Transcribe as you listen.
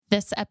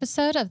This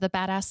episode of the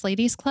Badass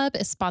Ladies Club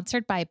is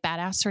sponsored by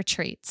Badass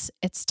Retreats.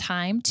 It's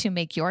time to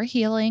make your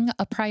healing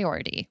a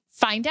priority.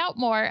 Find out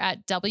more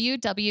at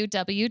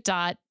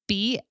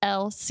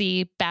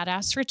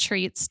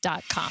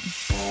www.blcbadassretreats.com.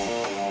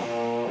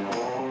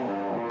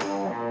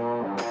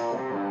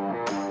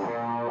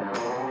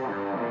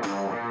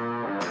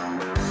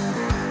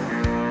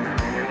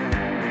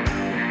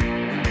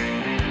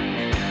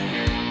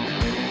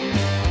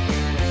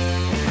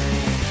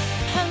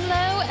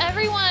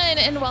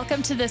 And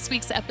welcome to this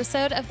week's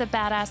episode of the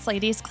Badass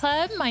Ladies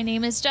Club. My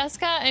name is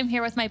Jessica. I'm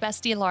here with my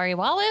bestie, Laurie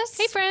Wallace.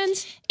 Hey,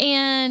 friends.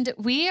 And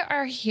we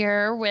are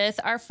here with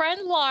our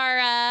friend,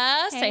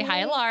 Laura. Hey. Say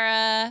hi,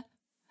 Laura.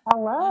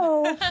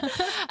 Hello.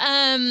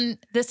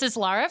 This is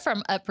Laura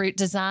from Uproot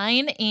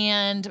Design,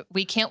 and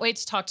we can't wait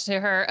to talk to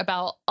her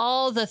about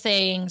all the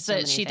things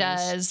that she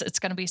does. It's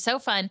going to be so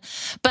fun.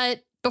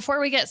 But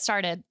before we get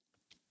started,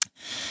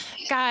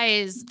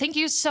 guys, thank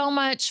you so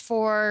much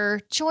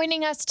for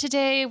joining us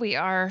today. We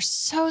are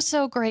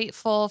so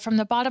grateful from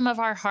the bottom of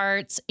our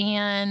hearts.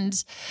 And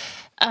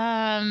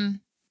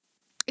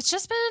it's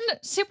just been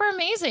super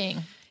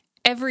amazing.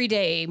 Every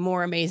day,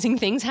 more amazing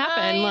things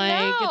happen.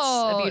 It's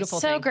a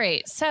beautiful thing. So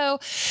great. So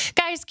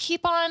guys,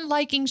 keep on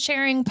liking,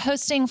 sharing,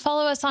 posting,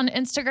 follow us on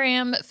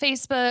Instagram,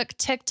 Facebook,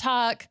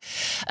 TikTok,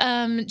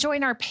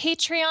 join our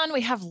Patreon. We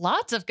have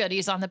lots of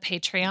goodies on the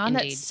Patreon.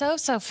 Indeed.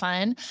 That's so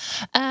fun.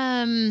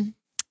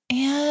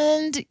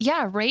 And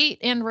yeah, rate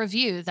and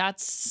review.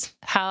 That's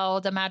how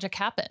the magic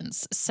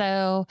happens.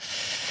 So,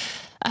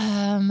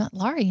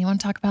 Laurie, you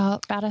want to talk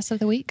about Badass of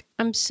the Week?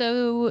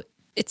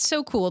 It's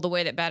so cool the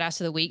way that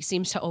Badass of the Week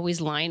seems to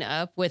always line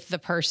up with the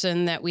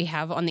person that we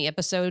have on the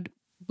episode.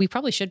 We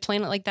probably should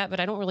plan it like that,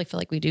 but I don't really feel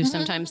like we do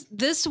sometimes.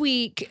 This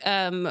week,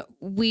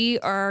 we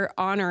are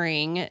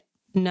honoring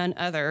none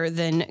other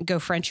than Go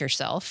French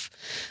Yourself.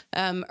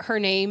 Her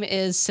name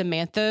is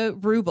Samantha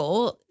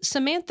Rubel.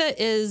 Samantha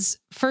is,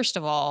 first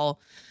of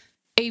all,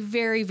 a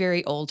very,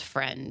 very old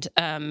friend.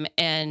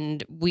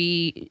 And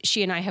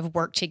she and I have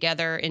worked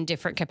together in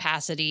different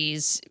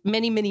capacities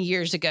many, many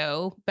years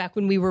ago, back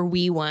when we were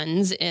wee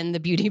ones in the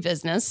beauty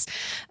business.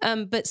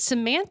 But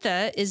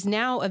Samantha is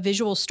now a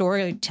visual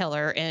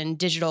storyteller and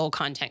digital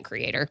content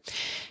creator.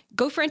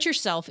 Go French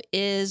Yourself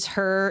is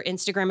her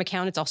Instagram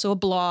account. It's also a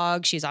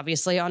blog. She's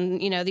obviously on,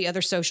 the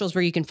other socials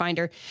where you can find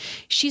her.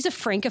 She's a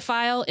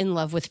Francophile in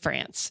love with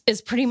France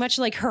is pretty much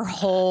like her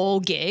whole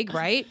gig,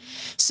 right?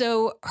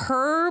 So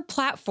her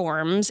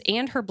platforms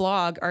and her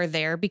blog are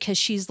there because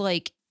she's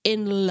like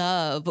in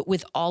love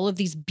with all of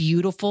these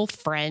beautiful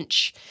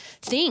French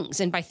things.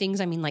 And by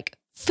things, I mean like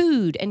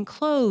food and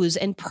clothes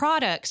and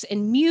products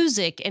and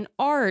music and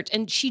art.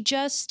 And she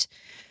just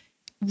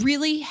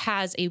really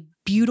has a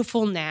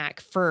beautiful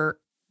knack for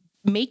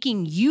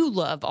making you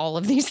love all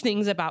of these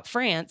things about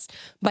France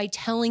by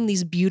telling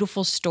these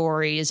beautiful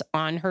stories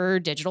on her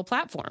digital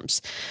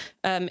platforms.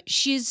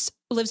 She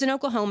lives in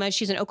Oklahoma.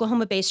 She's an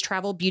Oklahoma-based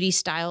travel, beauty,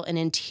 style, and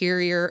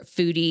interior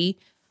foodie,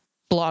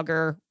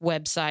 blogger,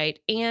 website,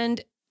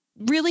 and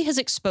really has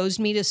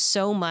exposed me to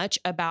so much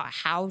about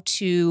how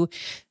to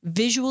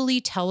visually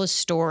tell a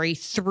story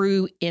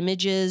through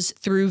images,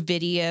 through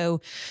video,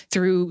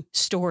 through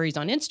stories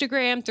on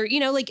Instagram, through,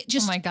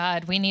 just. Oh my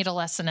God, we need a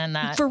lesson in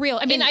that. For real.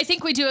 I mean, I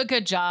think we do a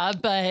good job,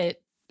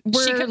 but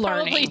she could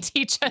probably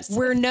teach us.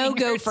 We're no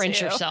Go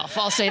French Yourself.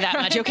 I'll say that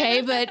much.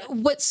 Okay. But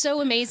what's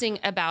so amazing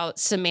about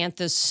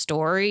Samantha's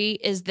story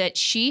is that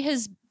she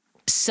has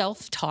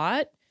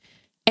self-taught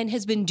and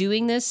has been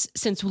doing this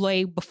since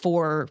way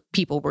before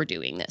people were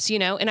doing this,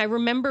 And I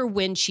remember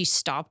when she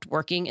stopped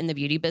working in the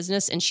beauty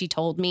business and she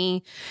told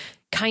me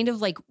kind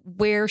of like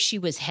where she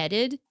was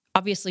headed.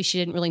 Obviously, she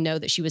didn't really know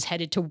that she was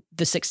headed to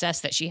the success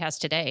that she has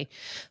today,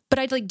 but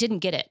I didn't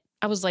get it.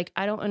 I was like,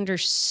 I don't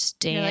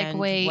understand. You're like,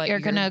 wait,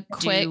 you're going to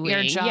quit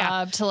your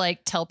job to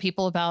tell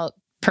people about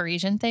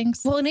Parisian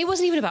things? Well, and it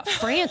wasn't even about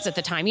France at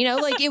the time,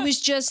 it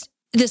was just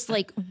this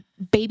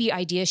baby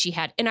idea she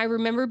had. And I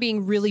remember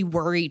being really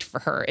worried for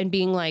her and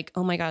being like,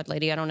 oh my God,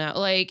 lady, I don't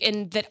know.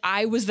 And that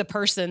I was the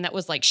person that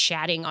was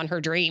shatting on her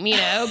dream,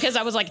 because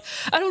I was like,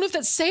 I don't know if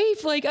that's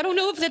safe. I don't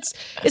know if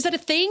is that a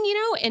thing,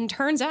 And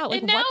turns out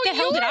what the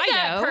hell did I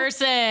know?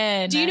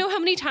 Person. Do you know how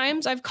many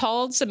times I've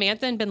called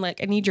Samantha and been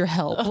like, I need your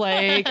help.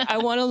 I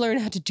want to learn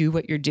how to do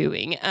what you're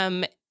doing.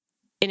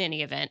 In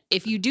any event,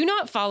 if you do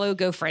not follow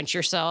Go French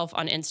Yourself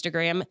on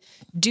Instagram,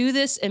 do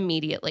this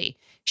immediately.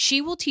 She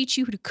will teach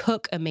you to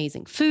cook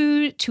amazing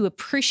food, to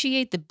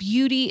appreciate the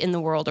beauty in the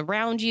world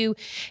around you.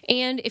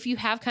 And if you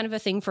have kind of a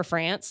thing for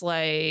France,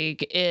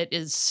 it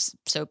is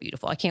so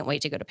beautiful. I can't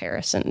wait to go to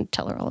Paris and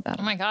tell her all about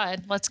it. Oh my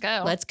God. Let's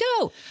go. Let's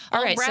go.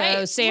 All right.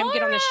 So Sam, Laura!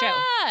 Get on the show.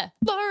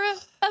 Laura,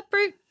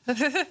 Uproot.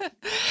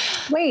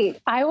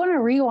 Wait, I want to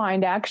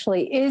rewind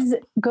actually. Is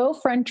Go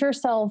French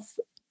Yourself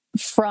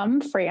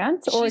from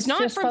France? Or she's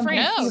not from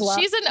France. No,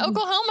 she's an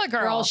Oklahoma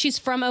girl. She's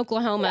from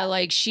Oklahoma.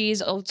 Yeah.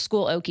 She's old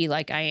school Okie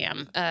like I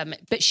am.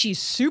 But she's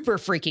super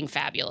freaking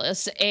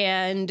fabulous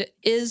and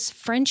is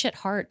French at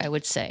heart, I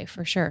would say,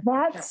 for sure.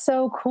 That's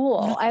so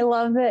cool. I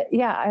love it.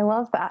 Yeah, I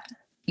love that.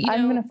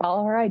 I'm going to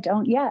follow her. I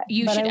don't yet.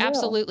 You should I will.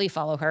 absolutely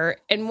follow her.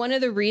 And one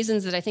of the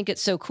reasons that I think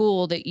it's so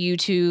cool that you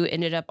two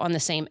ended up on the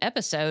same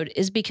episode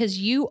is because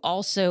you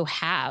also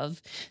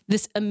have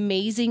this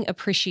amazing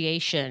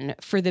appreciation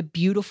for the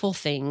beautiful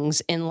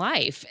things in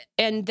life,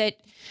 and that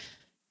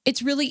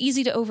it's really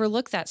easy to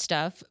overlook that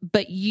stuff,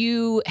 but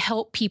you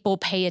help people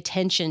pay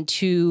attention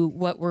to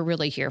what we're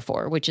really here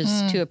for, which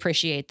is to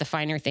appreciate the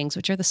finer things,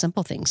 which are the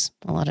simple things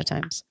a lot of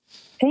times.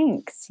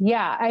 Thanks.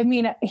 Yeah. I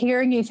mean,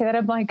 hearing you say that,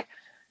 I'm like,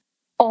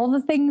 all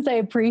the things I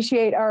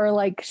appreciate are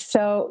like,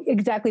 so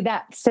exactly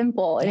that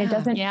simple. And it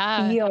doesn't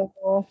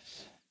feel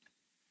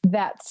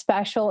that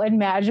special and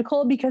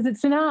magical because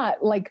it's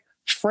not like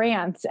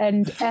France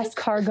and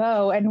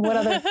escargot and what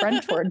other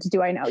French words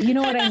do I know? You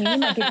know what I mean?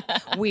 Like it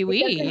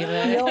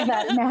doesn't feel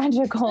that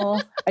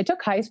magical. I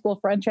took high school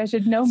French. I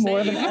should know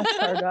more than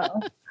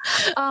escargot.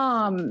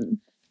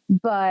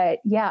 But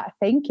yeah,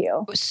 thank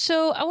you.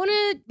 So I want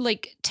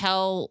to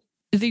tell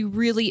the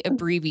really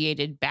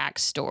abbreviated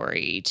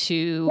backstory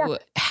to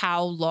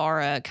how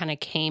Laura kind of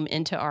came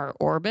into our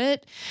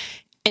orbit.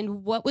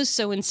 And what was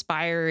so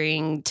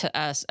inspiring to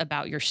us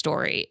about your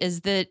story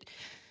is that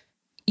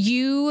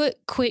you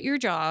quit your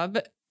job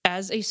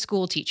as a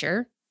school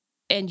teacher,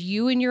 and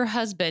you and your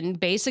husband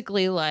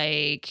basically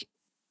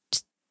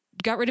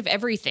got rid of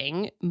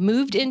everything,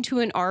 moved into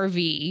an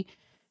RV,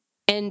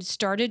 and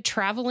started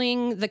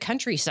traveling the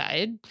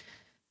countryside,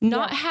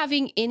 not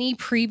having any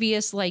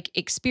previous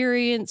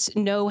experience,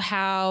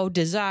 know-how,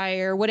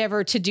 desire,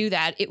 whatever to do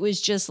that. It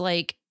was just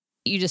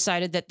you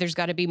decided that there's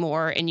got to be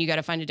more and you got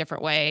to find a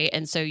different way.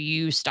 And so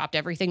you stopped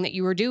everything that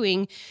you were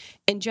doing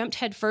and jumped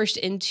headfirst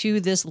into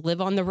this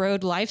live on the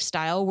road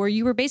lifestyle where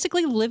you were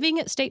basically living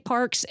at state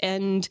parks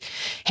and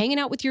hanging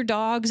out with your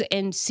dogs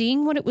and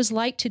seeing what it was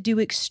like to do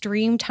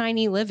extreme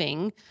tiny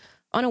living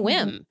on a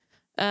whim.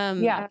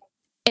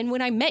 And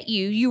when I met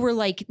you, you were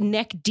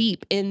neck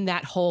deep in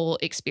that whole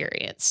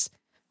experience.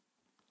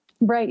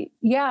 Right.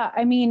 Yeah.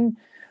 I mean,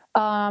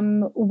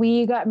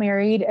 we got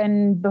married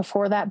and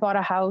before that bought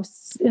a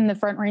house in the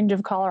Front Range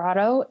of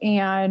Colorado.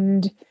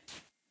 And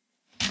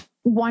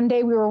one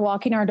day we were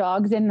walking our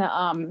dogs in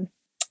the,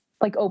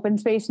 open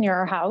space near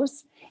our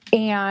house.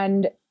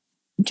 And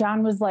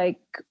John was we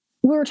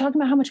were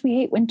talking about how much we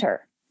hate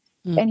winter.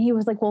 And he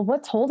was like, well,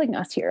 what's holding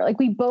us here?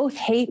 We both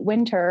hate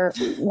winter.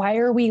 Why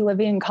are we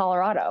living in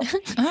Colorado?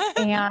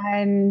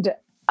 And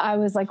I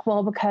was like,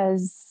 well,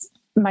 because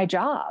my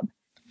job.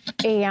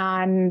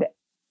 And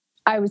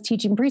I was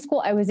teaching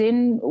preschool. I was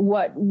in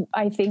what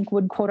I think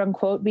would quote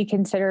unquote be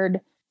considered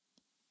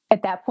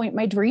at that point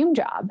my dream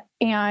job.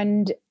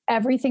 And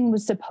everything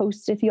was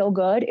supposed to feel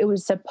good. It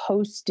was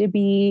supposed to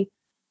be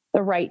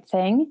the right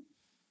thing,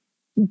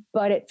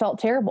 but it felt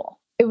terrible.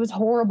 It was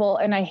horrible.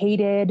 And I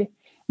hated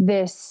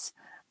this.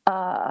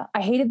 I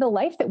hated the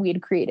life that we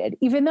had created,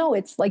 even though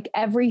it's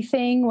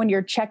everything when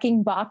you're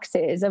checking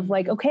boxes of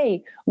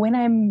okay, when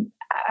I'm,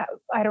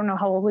 I don't know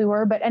how old we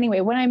were, but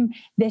anyway, when I'm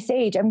this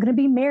age, I'm going to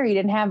be married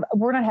and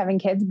we're not having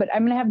kids, but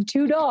I'm going to have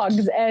 2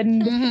 dogs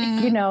and,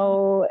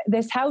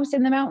 this house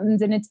in the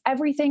mountains. And it's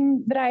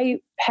everything that I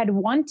had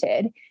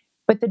wanted,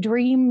 but the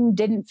dream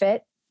didn't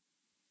fit.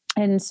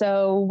 And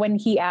so when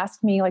he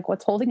asked me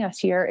what's holding us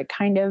here, it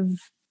kind of,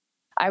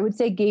 I would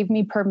say, gave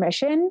me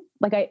permission.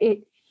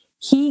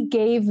 He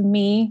gave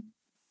me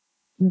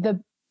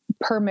the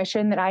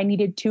permission that I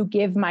needed to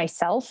give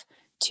myself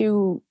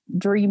to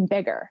dream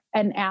bigger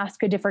and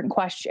ask a different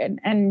question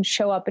and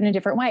show up in a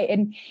different way.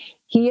 And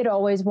he had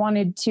always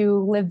wanted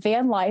to live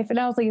van life. And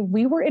I was like, if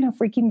we were in a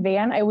freaking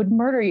van, I would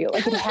murder you.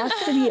 It has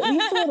to be at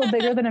least a little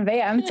bigger than a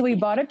van. So we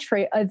bought a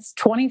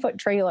 20-foot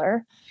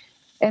trailer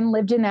and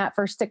lived in that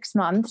for 6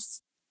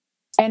 months.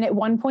 And at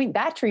one point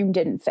that dream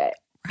didn't fit.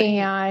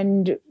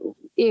 And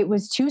it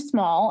was too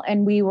small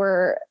and we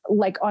were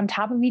on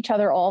top of each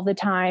other all the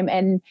time.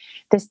 And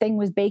this thing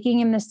was baking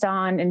in the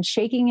sun and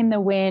shaking in the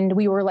wind.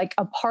 We were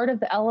a part of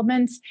the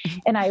elements.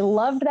 And I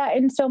loved that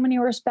in so many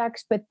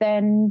respects, but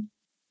then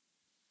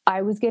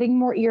I was getting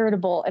more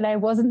irritable and I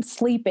wasn't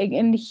sleeping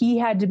and he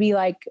had to be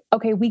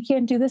okay, we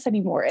can't do this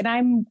anymore. And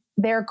I'm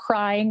there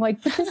crying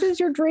but this is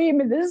your dream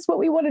and this is what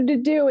we wanted to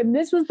do. And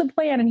this was the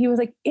plan. And he was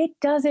like, it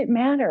doesn't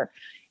matter.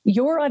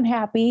 You're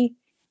unhappy.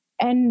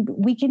 And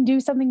we can do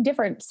something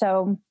different.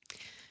 So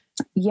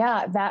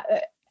yeah, that,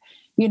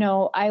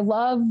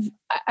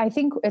 I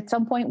think at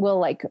some point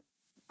we'll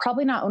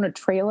probably not own a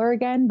trailer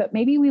again, but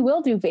maybe we will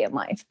do van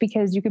life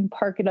because you can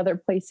park at other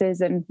places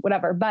and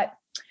whatever. But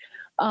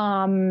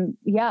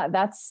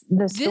that's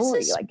the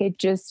story. It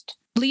just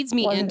leads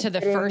me into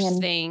the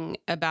first thing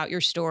about your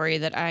story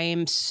that I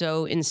am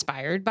so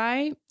inspired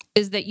by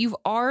is that you've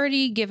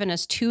already given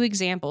us 2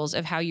 examples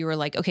of how you were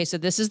okay, so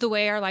this is the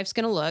way our life's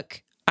going to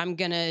look. I'm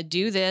going to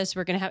do this.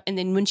 We're going to have, and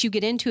then once you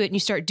get into it and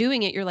you start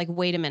doing it, you're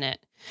wait a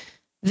minute,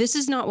 this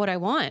is not what I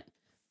want.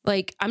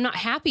 I'm not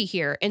happy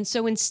here. And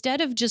so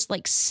instead of just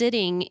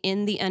sitting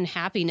in the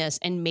unhappiness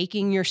and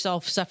making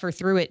yourself suffer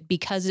through it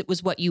because it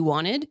was what you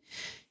wanted,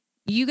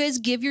 you guys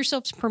give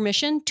yourselves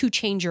permission to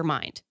change your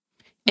mind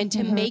and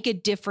to make a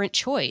different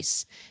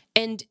choice.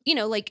 And,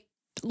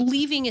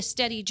 leaving a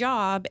steady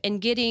job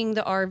and getting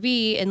the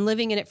RV and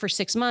living in it for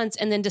 6 months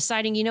and then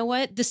deciding, you know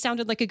what, this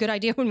sounded like a good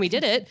idea when we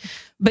did it,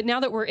 but now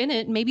that we're in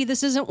it, maybe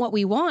this isn't what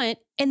we want.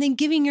 And then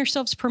giving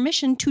yourselves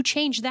permission to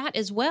change that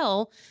as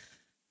well.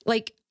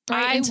 Like,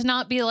 Right, and to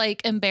not be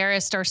like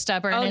embarrassed or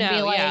stubborn and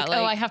be like,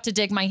 oh, I have to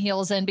dig my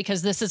heels in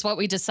because this is what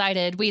we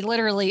decided. We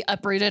literally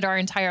uprooted our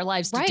entire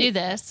lives to do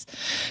this.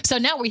 So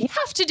now we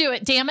have to do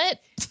it, damn it.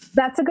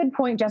 That's a good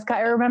point, Jessica.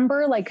 I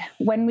remember like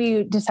when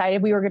we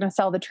decided we were going to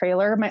sell the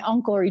trailer, my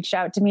uncle reached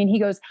out to me and he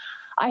goes,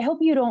 I hope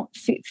you don't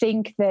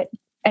think that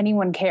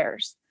anyone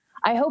cares.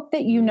 I hope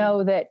that you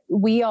know that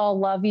we all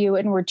love you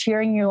and we're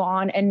cheering you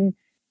on, and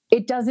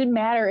it doesn't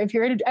matter if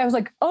you're in it. I was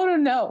like, oh,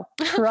 no,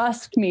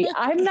 trust me.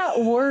 I'm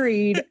not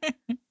worried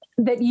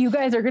that you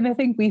guys are going to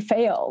think we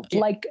failed. Yeah.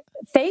 Like,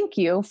 thank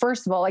you.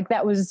 First of all, like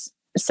that was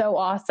so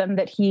awesome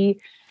that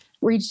he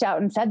reached out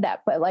and said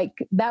that, but like,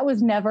 that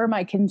was never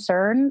my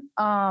concern.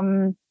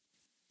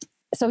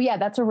 So yeah,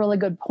 that's a really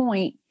good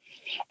point.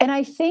 And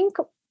I think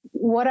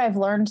what I've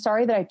learned,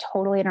 sorry that I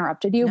totally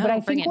interrupted you, but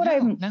I think what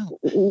I'm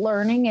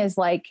learning is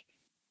like,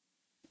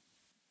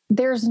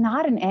 there's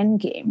not an end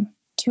game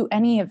to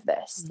any of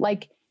this.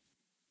 Like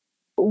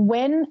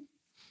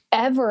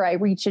whenever I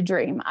reach a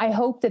dream, I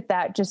hope that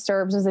that just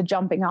serves as a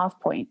jumping off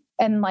point,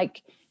 and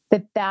like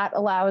that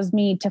allows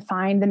me to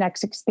find the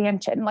next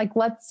expansion. Like,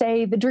 let's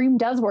say the dream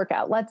does work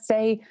out. Let's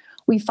say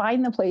we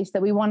find the place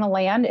that we want to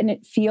land and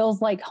it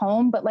feels like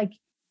home, but like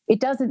it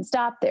doesn't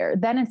stop there.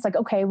 Then it's like,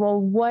 okay,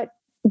 well, what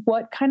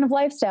kind of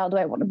lifestyle do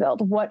I want to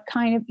build? What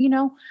kind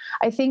of,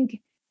 I think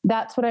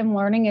that's what I'm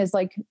learning is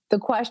like the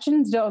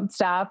questions don't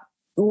stop.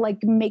 Like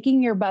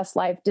making your best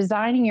life,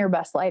 designing your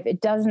best life, it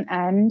doesn't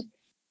end.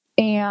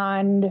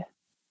 And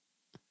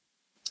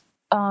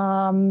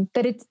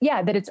that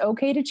it's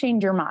okay to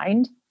change your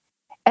mind,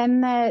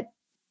 and that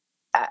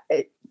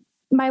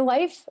my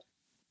life,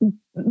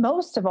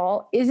 most of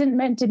all, isn't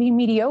meant to be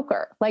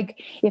mediocre. Like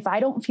if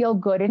I don't feel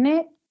good in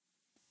it,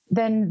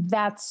 then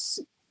that's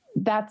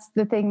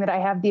the thing that I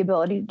have the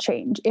ability to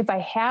change. If I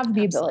have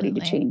the ability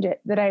to change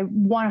it, that I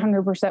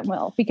 100%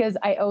 will, because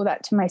I owe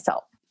that to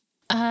myself.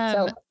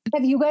 So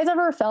have you guys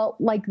ever felt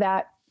like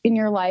that in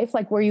your life?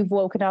 Like where you've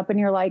woken up and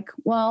you're like,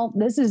 well,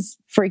 this is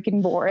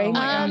freaking boring.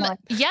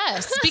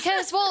 Yes,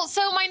 because,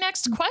 so my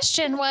next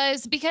question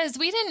was, because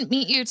we didn't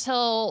meet you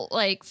till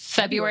like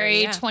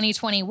February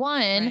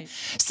 2021. Right.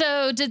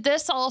 So did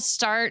this all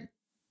start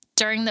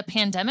during the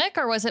pandemic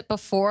or was it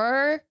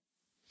before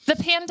the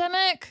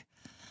pandemic?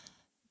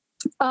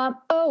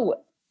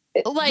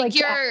 Like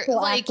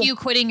you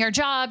quitting your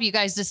job, you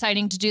guys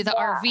deciding to do the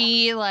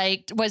RV,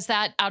 like, was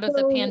that out of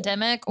the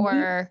pandemic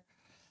or?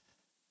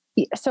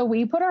 So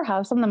we put our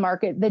house on the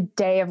market the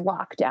day of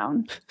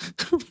lockdown.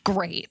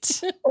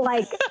 Great.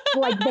 Like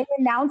they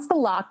announced the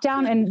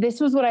lockdown, and this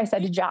was what I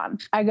said to John.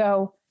 I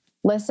go,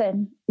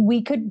 listen,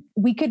 we could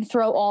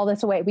throw all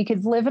this away. We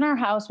could live in our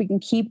house. We can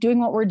keep doing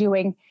what we're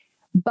doing.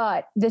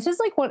 But this is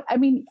like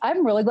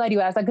I'm really glad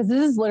you asked that, because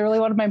this is literally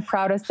one of my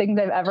proudest things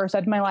I've ever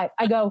said in my life.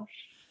 I go,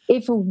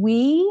 if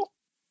we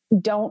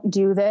don't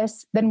do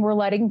this, then we're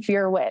letting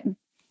fear win.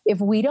 If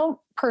we don't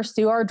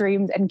pursue our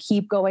dreams and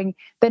keep going,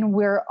 then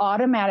we're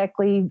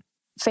automatically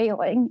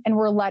failing and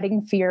we're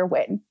letting fear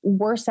win.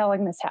 We're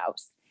selling this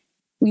house.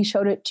 We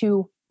showed it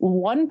to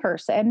one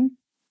person.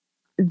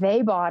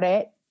 They bought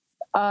it.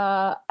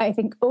 I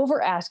think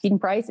over asking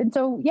price. And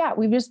so, yeah,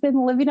 we've just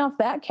been living off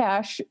that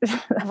cash.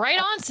 Right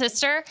on,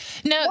 sister.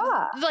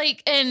 No,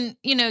 like, and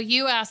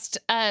you asked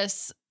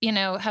us,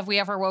 have we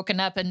ever woken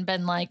up and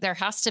been like, there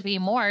has to be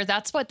more?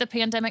 That's what the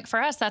pandemic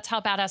for us. That's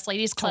how Badass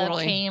Ladies Club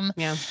came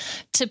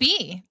to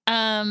be.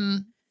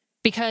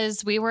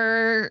 Because we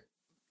were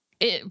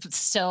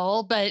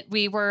but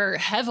we were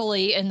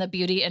heavily in the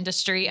beauty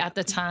industry at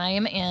the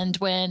time. And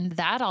when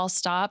that all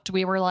stopped,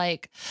 we were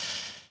like,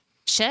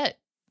 shit.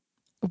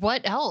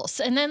 What else?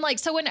 And then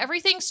so when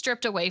everything's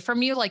stripped away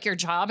from you, like your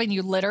job, and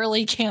you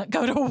literally can't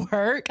go to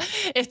work,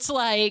 it's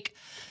like,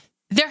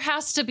 there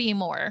has to be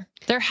more.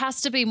 There has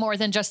to be more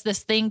than just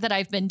this thing that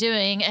I've been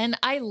doing. And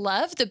I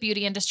love the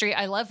beauty industry.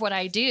 I love what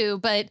I do,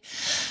 but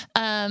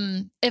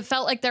it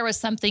felt like there was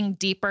something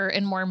deeper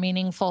and more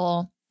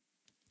meaningful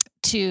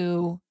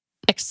to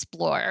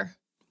explore,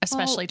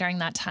 especially during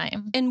that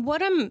time. And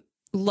what I'm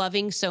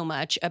loving so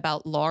much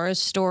about Laura's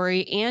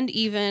story, and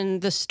even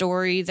the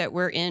story that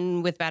we're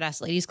in with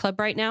Badass Ladies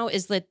Club right now,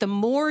 is that the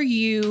more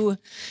you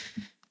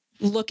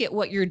look at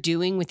what you're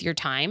doing with your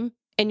time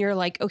and you're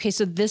like, okay,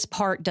 so this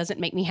part doesn't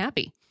make me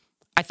happy.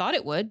 I thought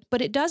it would,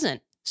 but it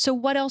doesn't. So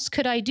what else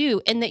could I do?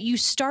 And that you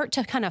start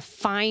to kind of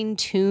fine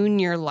tune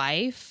your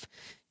life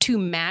to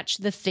match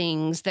the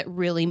things that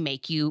really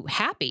make you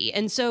happy.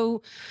 And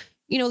so,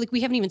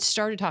 we haven't even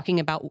started talking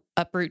about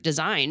Uproot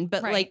Design,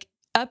 but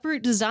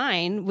Uproot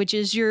Design, which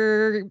is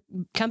your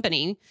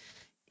company,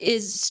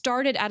 is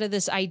started out of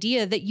this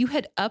idea that you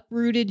had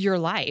uprooted your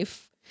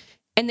life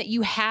and that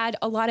you had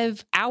a lot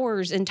of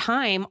hours and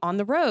time on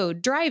the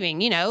road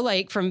driving,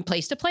 from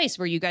place to place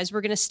where you guys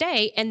were going to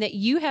stay, and that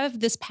you have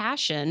this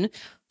passion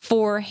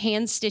for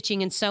hand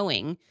stitching and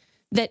sewing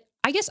that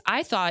I guess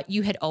I thought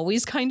you had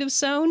always kind of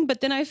sewn, but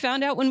then I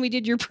found out when we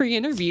did your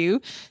pre-interview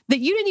that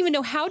you didn't even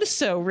know how to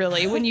sew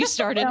really when you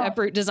started No.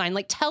 Uproot Design.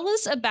 Like, tell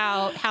us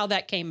about how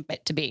that came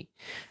to be.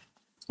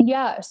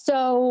 Yeah.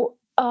 So,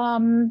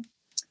 let's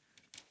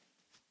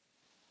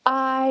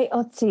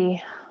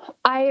see.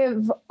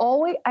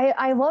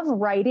 I love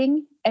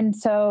writing. And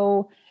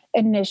so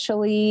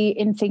initially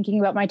in thinking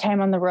about my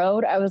time on the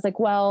road, I was like,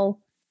 well,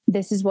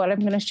 this is what I'm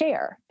going to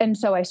share. And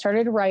so I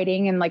started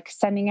writing and like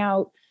sending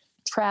out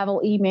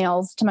travel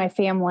emails to my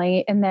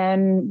family. And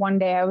then one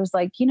day I was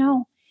like,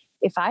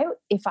 if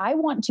I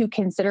want to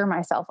consider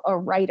myself a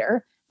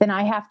writer, then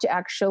I have to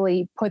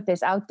actually put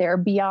this out there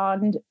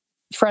beyond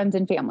friends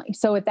and family.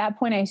 So at that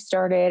point I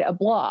started a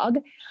blog,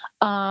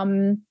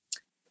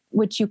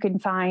 which you can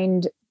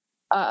find,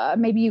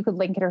 maybe you could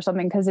link it or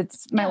something, because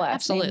it's my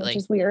last name, which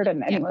is weird.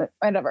 And anyway,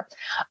 whatever.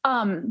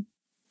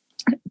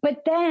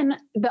 But then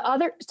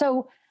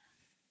so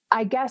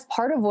I guess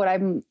part of what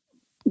I'm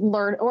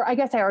learned, or I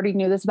guess I already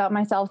knew this about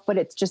myself, but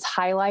it's just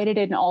highlighted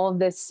in all of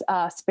this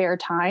spare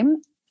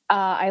time.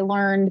 I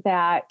learned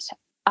that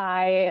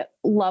I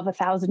love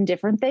 1,000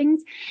 different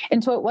things.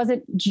 And so it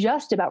wasn't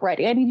just about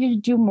writing. I needed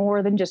to do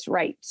more than just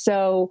write.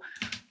 So,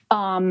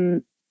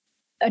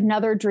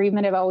 another dream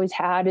that I've always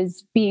had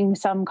is being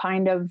some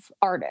kind of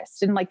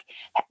artist, and like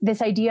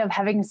this idea of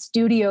having a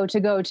studio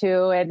to go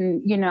to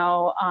and,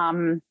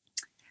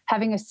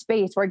 having a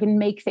space where I can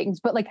make things,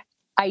 but like,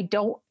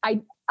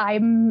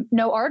 I'm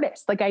no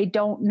artist. Like, I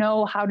don't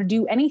know how to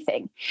do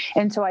anything.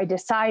 And so I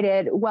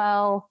decided,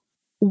 well,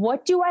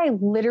 what do I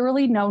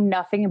literally know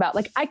nothing about?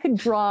 Like, I could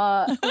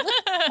draw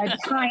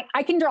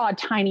I can draw a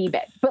tiny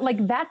bit, but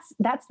like,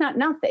 that's not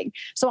nothing.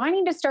 So I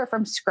need to start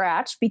from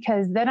scratch,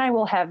 because then I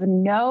will have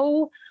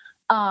no,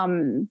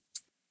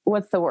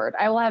 what's the word?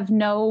 I will have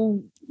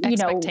no,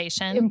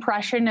 expectation,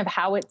 impression of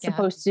how it's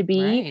supposed to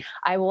be. Right.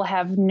 I will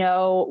have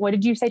no, what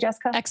did you say,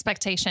 Jessica?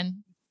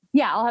 Expectation.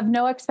 Yeah. I'll have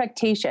no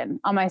expectation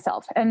on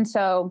myself. And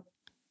so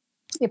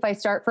if I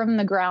start from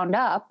the ground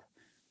up,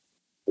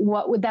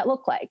 what would that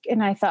look like?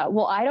 And I thought,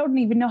 well, I don't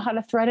even know how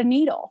to thread a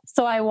needle.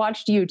 So I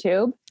watched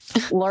YouTube,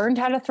 learned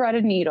how to thread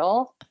a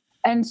needle,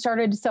 and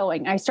started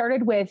sewing. I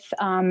started with,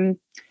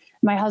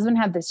 my husband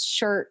had this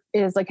shirt,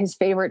 is like his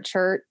favorite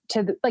shirt,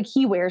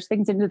 he wears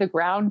things into the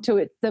ground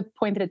to the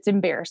point that it's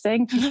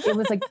embarrassing. It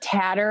was like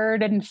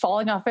tattered and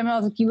falling off him. I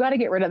was like, you got to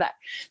get rid of that.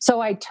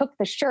 So I took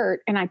the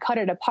shirt and I cut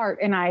it apart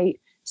and I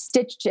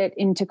stitched it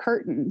into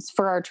curtains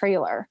for our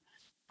trailer.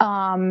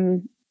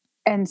 And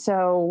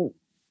so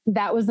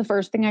that was the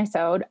first thing I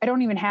sewed. I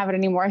don't even have it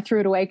anymore. I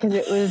threw it away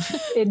because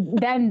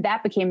then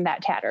that became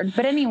that tattered.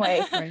 But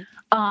anyway, right.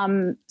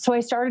 So I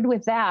started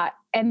with that.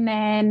 And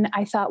then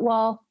I thought,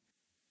 well,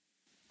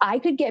 I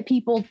could get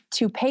people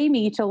to pay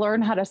me to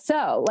learn how to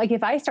sew. Like,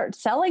 if I start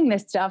selling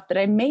this stuff that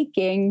I'm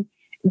making,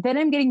 then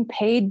I'm getting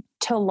paid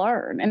to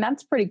learn. And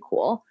that's pretty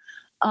cool.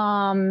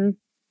 So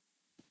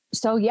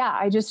yeah,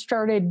 I just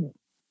started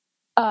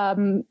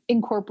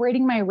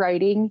incorporating my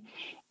writing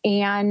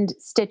and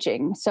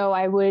stitching. So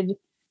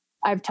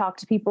I've talked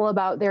to people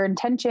about their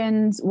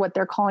intentions, what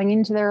they're calling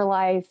into their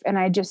life. And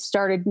I just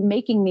started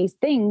making these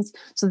things.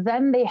 So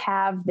then they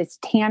have this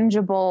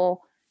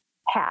tangible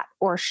hat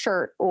or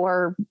shirt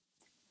or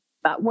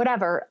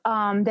whatever,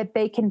 that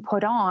they can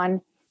put on,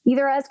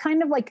 either as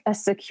kind of like a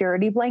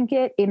security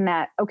blanket, in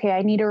that, okay,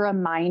 I need a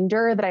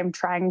reminder that I'm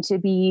trying to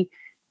be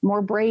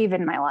more brave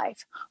in my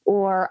life,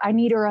 or I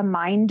need a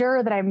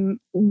reminder that I'm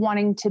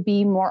wanting to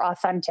be more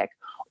authentic,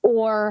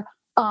 or,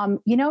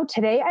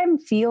 today I'm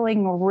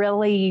feeling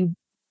really,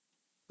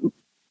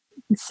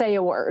 say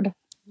a word.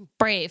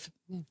 Brave.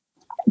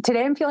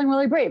 Today I'm feeling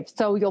really brave.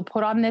 So you'll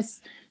put on this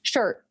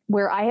shirt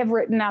where I have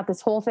written out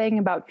this whole thing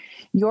about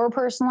your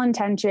personal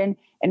intention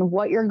and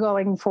what you're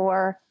going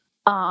for.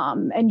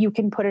 And you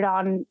can put it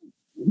on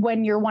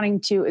when you're wanting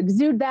to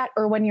exude that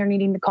or when you're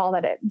needing to call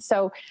that in.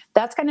 So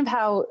that's kind of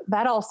how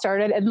that all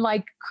started. And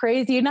like,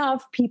 crazy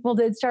enough, people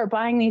did start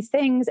buying these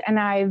things, and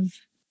I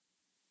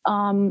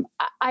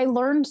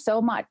learned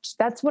so much.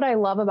 That's what I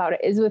love about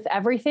it, is with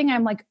everything,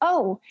 I'm like,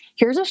 oh,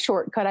 here's a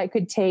shortcut I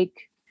could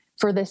take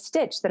for this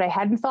stitch that I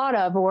hadn't thought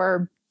of,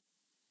 or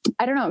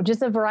I don't know,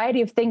 just a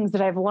variety of things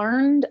that I've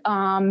learned.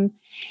 And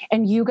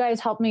you guys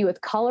helped me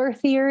with color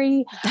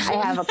theory. I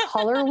have a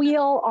color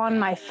wheel on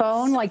my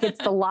phone. Like,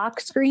 it's the lock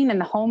screen and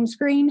the home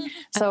screen.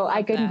 So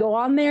I can go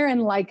on there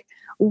and like,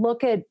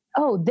 look at,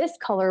 oh, this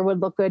color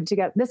would look good to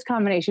get this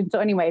combination. So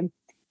anyway,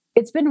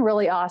 it's been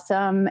really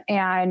awesome.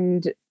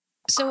 And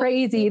so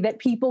crazy that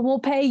people will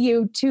pay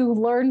you to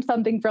learn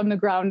something from the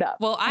ground up.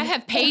 Well, I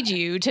have paid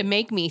you to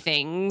make me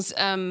things.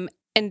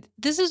 And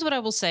this is what I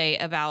will say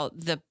about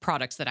the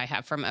products that I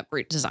have from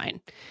Uproot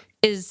Design,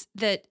 is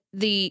that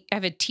I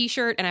have a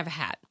t-shirt and I have a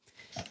hat.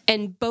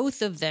 And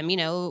both of them,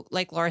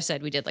 like Laura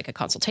said, we did like a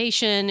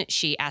consultation.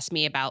 She asked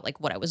me about like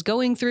what I was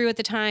going through at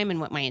the time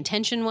and what my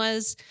intention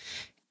was.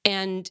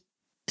 And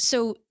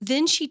so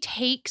then she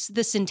takes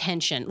this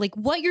intention, like,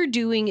 what you're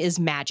doing is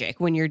magic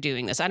when you're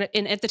doing this. And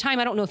at the time,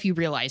 I don't know if you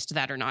realized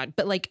that or not,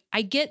 but like,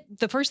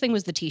 the first thing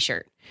was the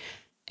t-shirt.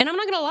 And I'm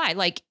not going to lie,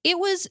 like it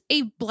was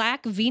a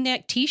black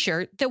V-neck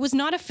t-shirt that was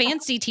not a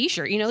fancy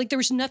t-shirt. You know, like there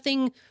was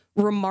nothing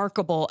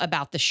remarkable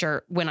about the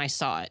shirt when I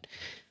saw it.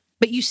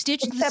 But you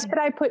stitched Except that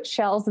I put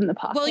shells in the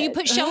pocket. Well, you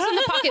put shells in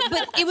the pocket,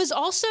 but it was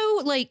also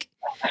like,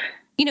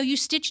 you know, you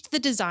stitched the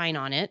design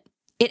on it.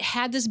 It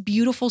had this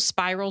beautiful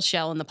spiral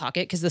shell in the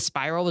pocket because the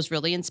spiral was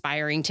really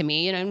inspiring to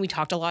me. You know, and we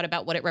talked a lot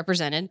about what it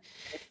represented.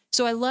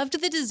 So I loved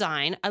the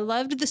design. I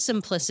loved the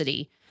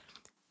simplicity.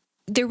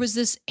 There was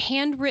this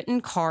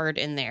handwritten card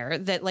in there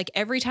that like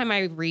every time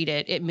I read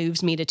it, it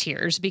moves me to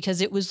tears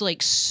because it was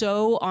like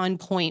so on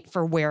point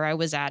for where I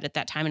was at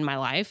that time in my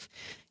life.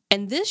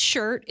 And this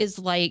shirt is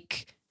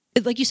like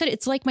you said,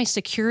 it's like my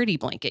security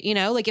blanket, you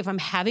know, like if I'm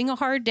having a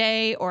hard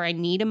day or I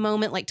need a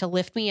moment like to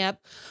lift me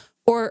up,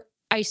 or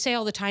I say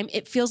all the time,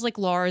 it feels like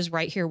Laura's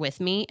right here with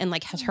me and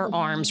like has her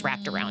arms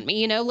wrapped around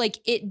me, you know, like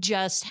it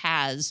just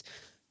has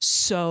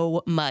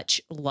so much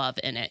love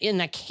in it.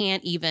 And I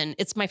can't even,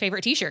 it's my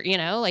favorite t-shirt, you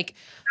know, like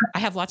I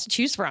have lots to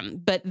choose from,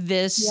 but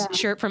this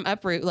shirt from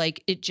Uproot,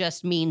 like it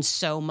just means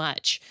so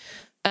much.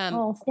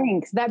 Oh,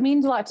 thanks. That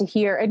means a lot to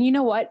hear. And you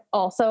know what?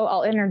 Also,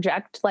 I'll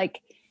interject,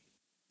 like,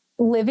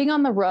 living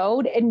on the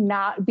road and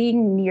not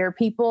being near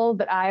people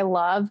that I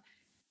love,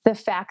 the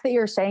fact that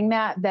you're saying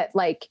that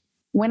like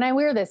when I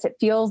wear this, it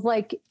feels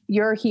like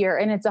you're here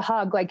and it's a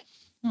hug. Like,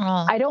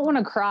 I don't want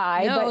to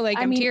cry, but like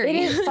I mean, teary. it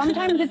is,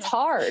 sometimes it's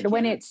hard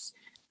when it's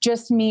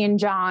just me and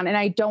John and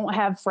I don't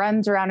have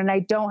friends around and I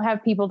don't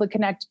have people to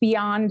connect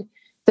beyond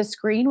the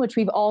screen, which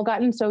we've all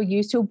gotten so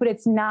used to, but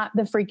it's not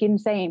the freaking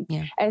same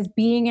as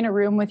being in a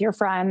room with your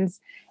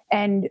friends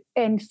and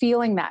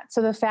feeling that.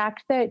 So the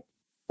fact that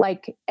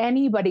like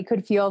anybody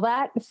could feel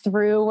that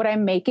through what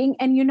I'm making.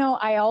 And, you know,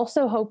 I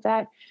also hope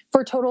that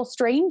for total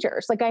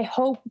strangers, like I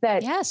hope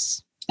that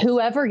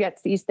whoever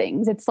gets these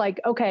things, it's like,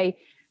 okay,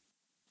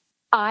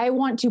 I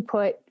want to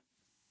put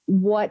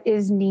what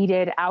is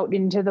needed out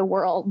into the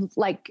world,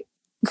 like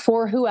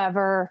for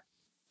whoever,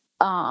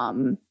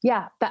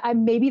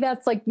 maybe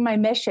that's like my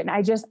mission.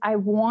 I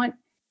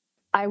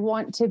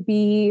want to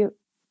be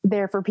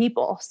there for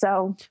people.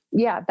 So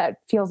yeah,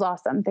 that feels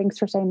awesome. Thanks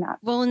for saying that.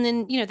 Well, and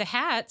then, you know, the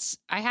hats,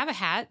 I have a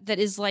hat that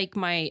is like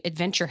my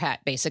adventure hat,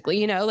 basically,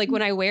 you know, like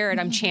when I wear it,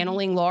 I'm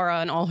channeling Laura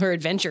and all her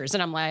adventures.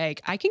 And I'm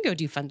like, I can go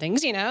do fun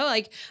things, you know,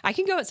 like I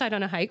can go outside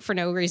on a hike for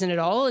no reason at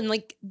all. And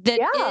like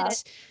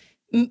that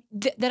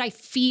that I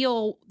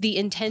feel the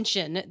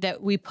intention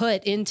that we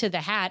put into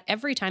the hat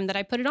every time that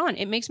I put it on.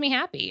 It makes me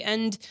happy.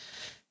 And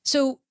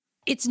so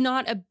it's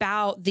not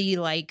about the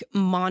like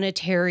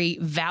monetary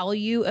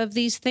value of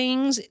these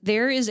things.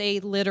 There is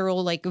a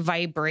literal like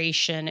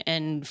vibration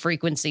and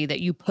frequency that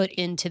you put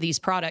into these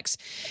products.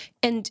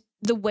 And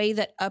the way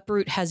that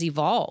Uproot has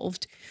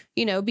evolved,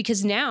 you know,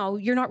 because now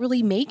you're not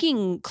really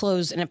making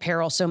clothes and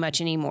apparel so much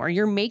anymore.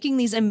 You're making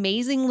these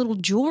amazing little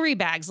jewelry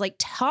bags. Like,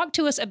 talk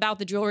to us about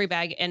the jewelry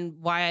bag and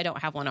why I don't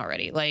have one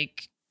already.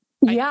 Like,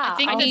 I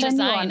think the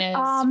design is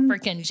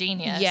freaking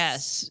genius.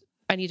 Yes.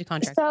 I need a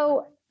contract.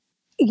 So,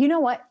 you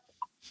know what?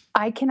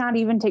 I cannot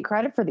even take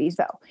credit for these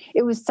though.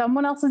 It was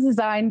someone else's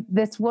design.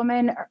 This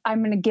woman,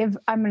 I'm going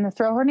to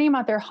throw her name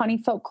out there, Honey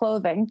Folk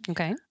Clothing.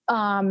 Okay.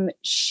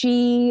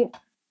 She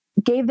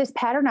gave this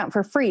pattern out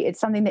for free. It's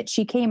something that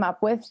she came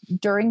up with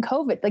during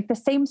COVID, like the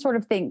same sort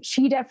of thing.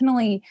 She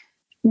definitely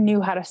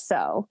knew how to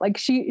sew. Like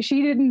she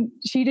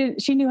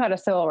knew how to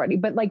sew already,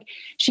 but like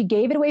she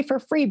gave it away for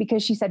free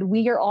because she said,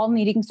 we are all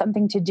needing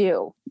something to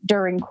do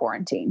during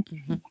quarantine.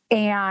 Mm-hmm.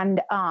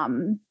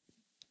 And,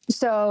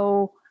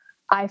 so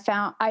I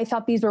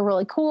thought these were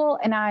really cool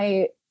and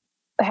I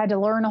had to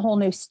learn a whole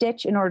new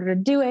stitch in order to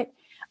do it.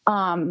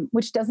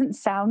 Which doesn't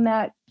sound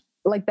that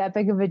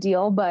big of a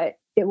deal, but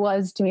it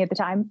was to me at the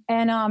time.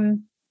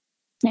 And,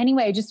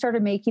 anyway, I just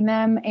started making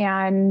them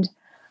and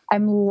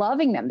I'm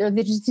loving them. They're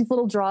just these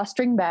little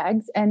drawstring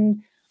bags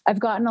and I've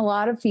gotten a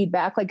lot of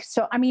feedback. Like,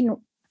 so, I mean,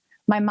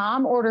 my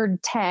mom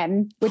ordered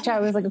 10, which I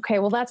was like, okay,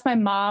 well, that's my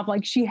mom.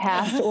 Like she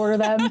has to order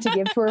them to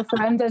give to her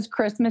friends as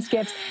Christmas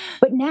gifts.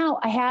 But now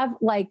I have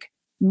like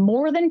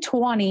more than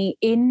 20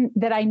 in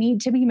that I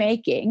need to be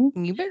making.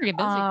 You better get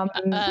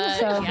busy.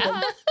 So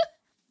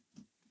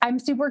I'm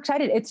super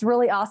excited. It's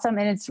really awesome.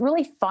 And it's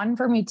really fun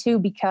for me too,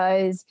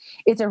 because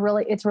it's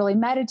really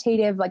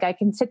meditative. Like I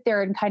can sit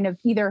there and kind of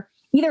either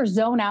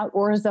zone out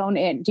or zone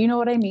in. Do you know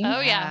what I mean?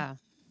 Oh yeah.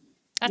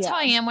 That's how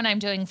I am when I'm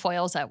doing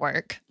foils at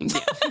work.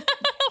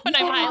 When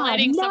I'm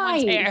highlighting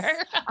someone's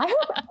hair.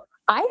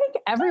 I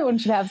think everyone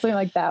should have something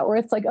like that where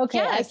it's like, okay,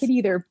 I could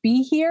either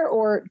be here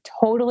or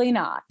totally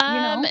not. You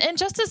know? And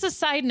just as a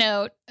side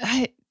note,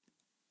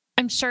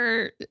 I'm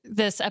sure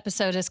this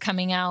episode is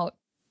coming out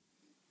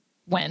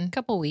when? In a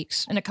couple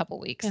weeks.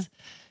 Yeah.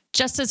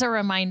 Just as a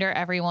reminder,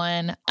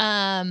 everyone,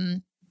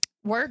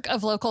 work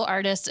of local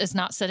artists is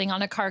not sitting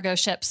on a cargo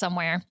ship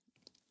somewhere.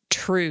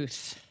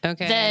 Truth.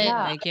 Okay.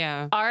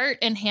 Art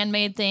and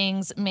handmade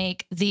things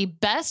make the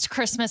best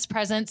Christmas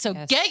present. So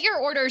get your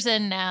orders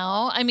in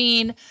now. I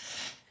mean,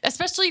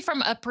 especially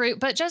from Uproot,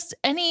 but just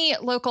any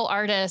local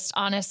artist,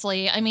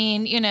 honestly. I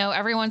mean, you know,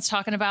 everyone's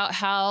talking about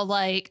how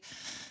like,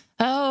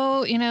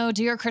 oh,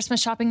 do your Christmas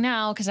shopping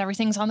now because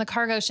everything's on the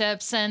cargo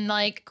ships and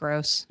like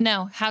gross.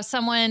 No, have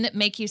someone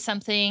make you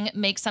something,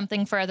 make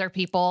something for other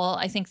people.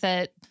 I think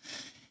that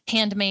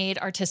handmade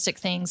artistic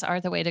things are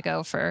the way to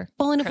go for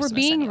Well, and Christmas if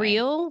we're being anyway.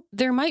 real,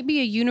 there might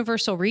be a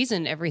universal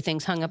reason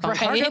everything's hung up on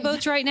cargo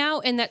boats right now.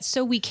 And that's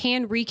so we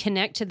can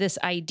reconnect to this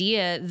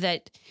idea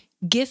that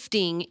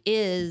gifting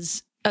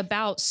is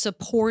about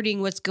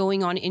supporting what's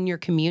going on in your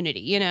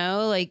community.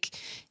 Like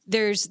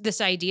there's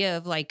this idea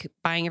of like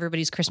buying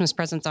everybody's Christmas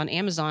presents on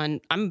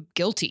Amazon. I'm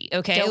guilty.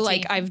 Okay. Guilty.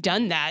 Like I've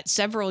done that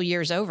several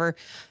years over.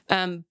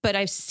 But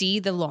I see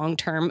the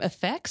long-term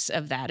effects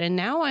of that. And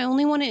now I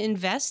only want to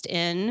invest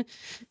in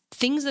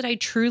things that I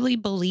truly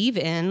believe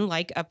in,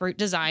 like Uproot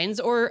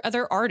Designs or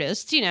other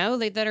artists,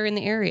 that are in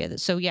the area.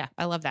 So yeah,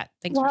 I love that.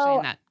 Thanks for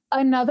saying that.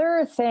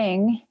 Another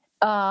thing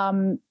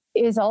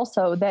is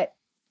also that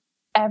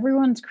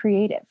everyone's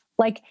creative.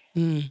 Like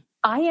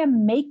I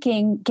am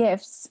making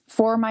gifts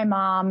for my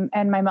mom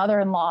and my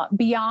mother-in-law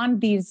beyond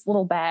these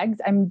little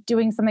bags. I'm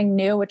doing something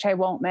new, which I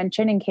won't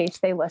mention in case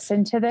they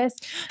listen to this,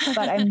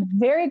 but I'm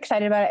very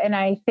excited about it. And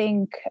I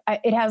think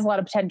it has a lot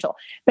of potential.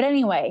 But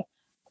anyway,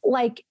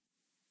 like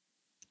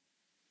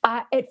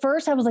at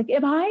first I was like,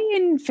 am I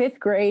in 5th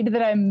grade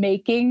that I'm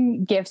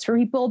making gifts for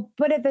people?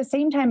 But at the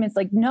same time, it's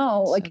like,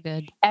 no, like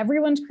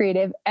everyone's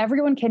creative.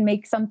 Everyone can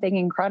make something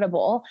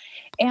incredible.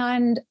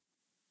 And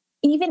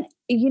even,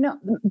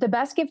 the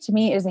best gift to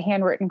me is a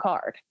handwritten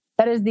card.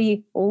 That is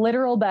the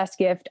literal best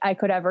gift I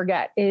could ever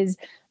get, is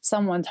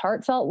someone's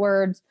heartfelt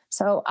words.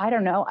 So I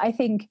don't know. I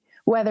think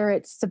whether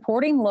it's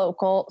supporting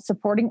local,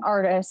 supporting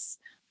artists,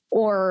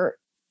 or,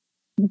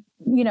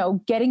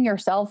 getting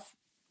yourself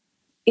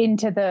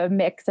into the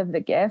mix of the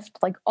gift,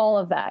 like all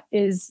of that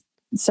is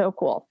so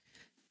cool.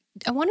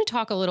 I want to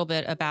talk a little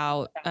bit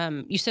about,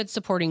 you said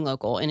supporting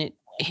local, and it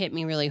hit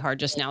me really hard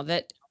just now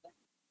that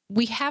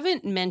we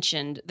haven't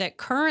mentioned that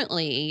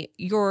currently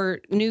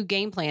your new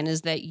game plan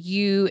is that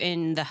you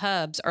and the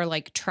hubs are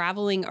like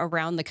traveling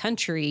around the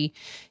country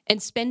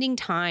and spending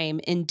time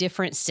in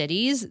different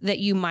cities that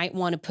you might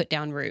want to put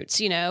down roots,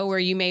 where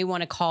you may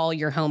want to call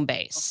your home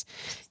base.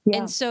 Yeah.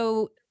 And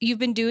so you've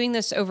been doing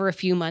this over a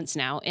few months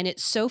now, and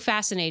it's so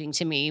fascinating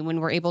to me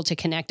when we're able to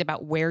connect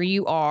about where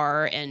you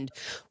are and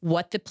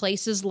what the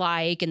place is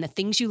like and the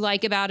things you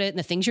like about it and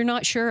the things you're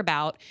not sure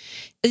about.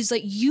 Is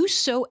like you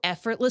so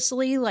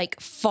effortlessly like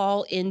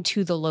fall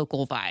into the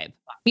local vibe,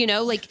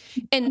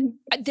 and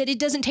that it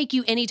doesn't take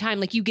you any time.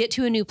 Like you get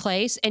to a new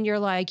place and you're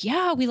like,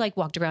 yeah, we like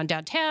walked around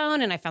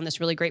downtown and I found this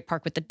really great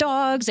park with the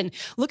dogs and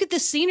look at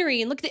this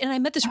scenery and and I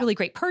met this really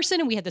great person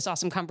and we had this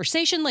awesome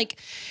conversation.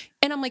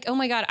 And I'm like, oh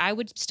my God, I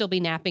would still be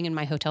napping in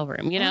my hotel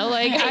room,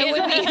 I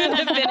wouldn't even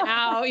have been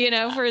out,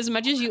 for as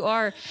much as you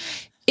are.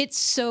 It's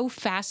so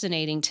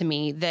fascinating to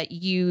me that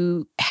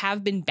you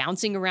have been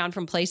bouncing around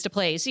from place to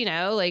place,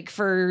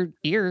 for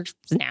years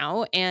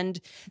now, and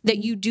that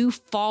you do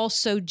fall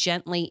so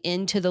gently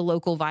into the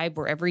local vibe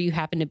wherever you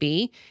happen to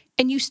be.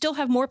 And you still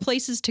have more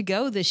places to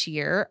go this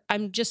year.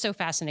 I'm just so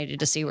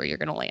fascinated to see where you're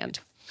going to land.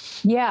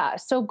 Yeah.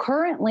 So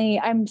currently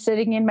I'm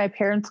sitting in my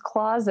parents'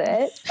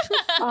 closet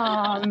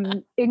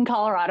in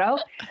Colorado.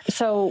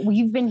 So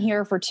we've been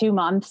here for 2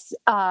 months,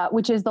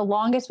 which is the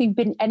longest we've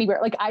been anywhere.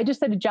 Like I just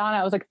said to John,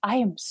 I was like, I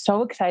am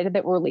so excited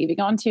that we're leaving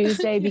on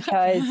Tuesday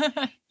because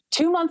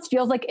 2 months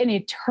feels like an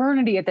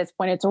eternity at this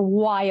point. It's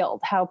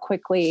wild how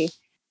quickly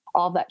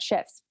all that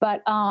shifts.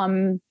 But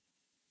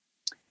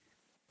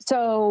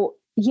so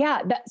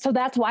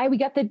that's why we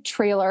got the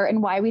trailer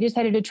and why we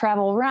decided to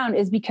travel around,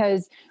 is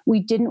because we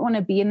didn't want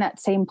to be in that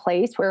same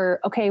place where,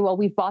 okay, well,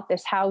 we've bought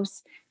this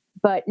house,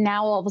 but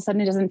now all of a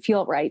sudden it doesn't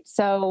feel right.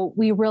 So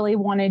we really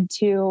wanted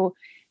to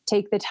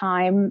take the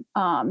time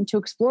to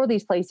explore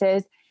these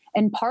places.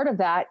 And part of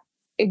that,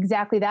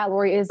 exactly that,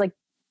 Lori, is like,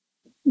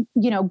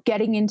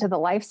 getting into the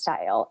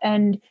lifestyle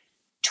and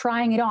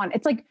trying it on.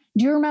 It's like,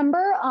 do you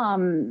remember,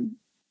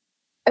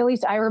 at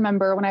least I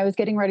remember when I was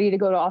getting ready to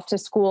go off to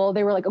school,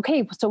 they were like,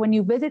 okay, so when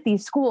you visit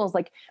these schools,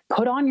 like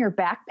put on your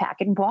backpack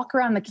and walk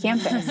around the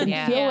campus and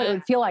feel what it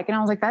would feel like. And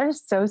I was like, that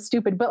is so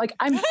stupid. But like,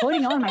 I'm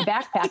putting on my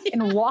backpack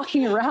and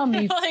walking around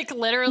these, like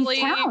literally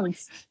these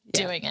towns.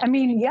 Doing it. I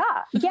mean,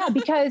 yeah,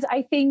 because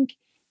I think,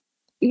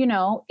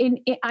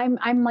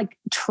 I'm like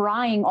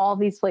trying all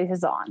these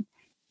places on.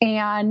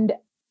 And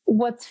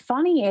what's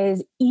funny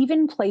is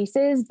even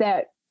places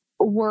that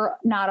were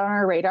not on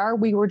our radar,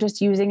 we were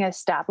just using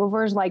as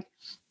stopovers, like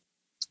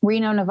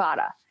Reno,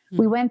 Nevada.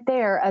 We went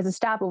there as a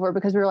stopover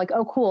because we were like,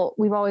 oh, cool.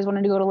 We've always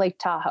wanted to go to Lake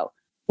Tahoe.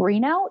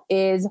 Reno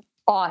is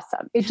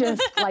awesome. It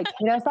just like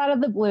hit us out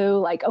of the blue.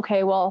 Like,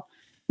 okay, well,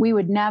 we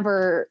would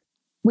never.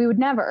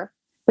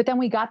 But then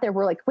we got there.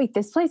 We're like, wait,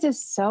 this place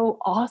is so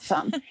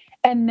awesome.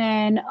 And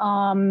then,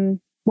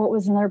 what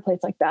was another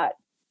place like that?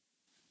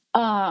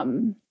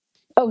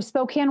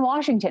 Spokane,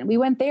 Washington. We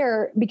went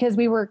there because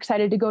we were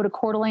excited to go to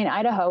Coeur d'Alene,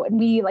 Idaho. And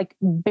we like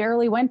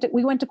barely went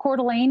to Coeur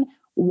d'Alene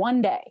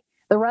one day.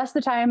 The rest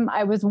of the time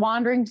I was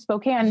wandering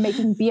Spokane,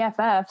 making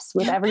BFFs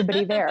with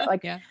everybody there.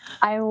 Like,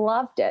 I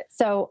loved it.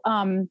 So,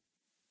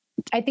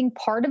 I think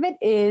part of it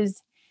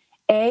is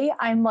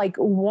I'm like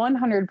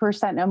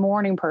 100% a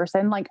morning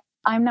person. Like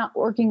I'm not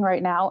working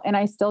right now and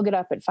I still get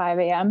up at 5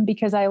 a.m.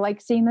 because I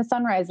like seeing the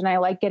sunrise and I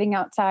like getting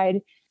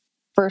outside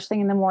first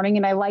thing in the morning.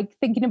 And I like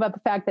thinking about the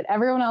fact that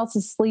everyone else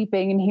is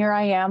sleeping and here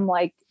I am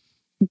like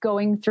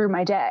going through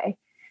my day,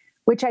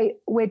 which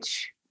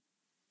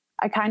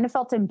I kind of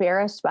felt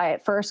embarrassed by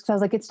at first. Cause I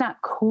was like, it's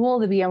not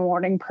cool to be a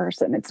morning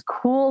person. It's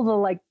cool to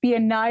like be a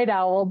night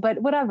owl,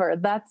 but whatever,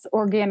 that's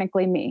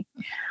organically me.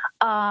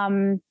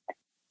 And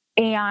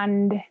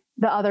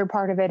the other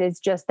part of it is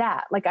just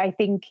that, like, I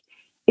think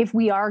if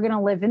we are going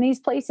to live in these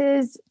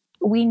places,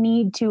 we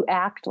need to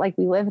act like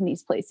we live in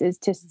these places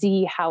to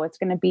see how it's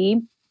going to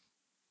be.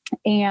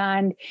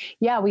 And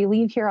yeah, we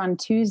leave here on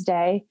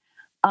Tuesday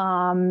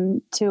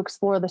to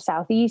explore the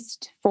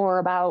Southeast for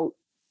about,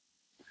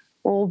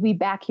 we'll be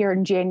back here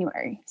in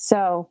January.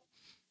 So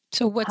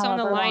what's on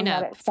the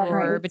lineup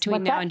for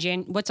between now and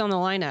January? What's on the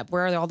lineup?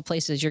 Where are all the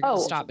places you're going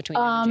to stop between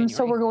now and January?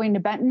 So we're going to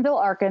Bentonville,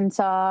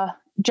 Arkansas.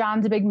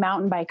 John's a big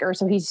mountain biker,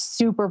 so he's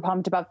super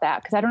pumped about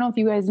that. Cause I don't know if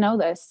you guys know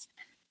this.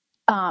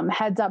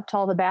 Heads up to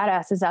all the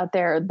badasses out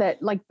there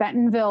that like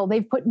Bentonville,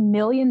 they've put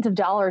millions of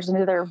dollars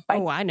into their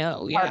bike. Oh, I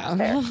know.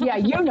 Yeah. Yeah.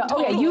 You know.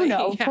 Totally. Oh, yeah, you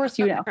know. Of Yeah. course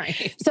you know.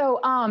 Right.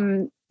 So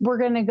we're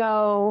going to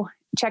go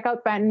check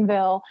out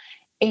Bentonville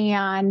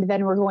and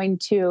then we're going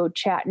to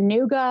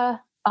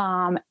Chattanooga,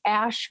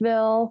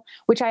 Asheville,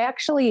 which I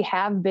actually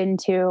have been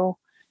to,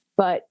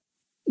 but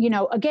you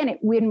know, again,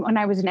 when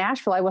I was in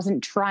Asheville, I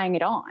wasn't trying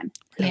it on.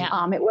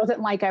 Yeah. It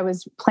wasn't like I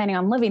was planning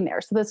on living there.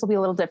 So this will be a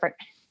little different.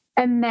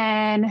 And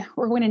then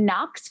we're going to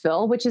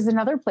Knoxville, which is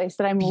another place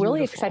that I'm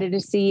really excited to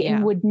see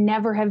and would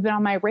never have been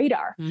on my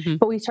radar. Mm-hmm.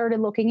 But we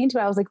started looking into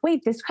it. I was like,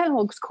 wait, this kind of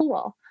looks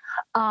cool.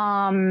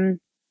 And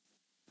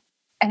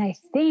I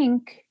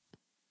think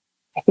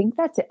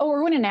that's it. Oh,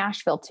 we're going to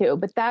Nashville too,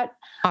 but that,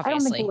 obviously, I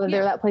don't think we'll live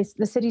there. That place,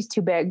 the city's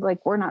too big.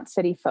 Like we're not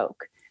city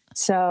folk.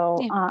 So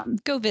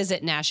go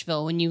visit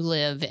Nashville when you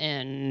live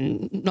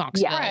in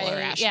Knoxville or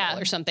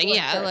Asheville or something.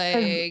 Yeah,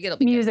 like it'll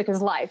be music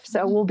is life.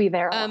 So we'll be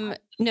there.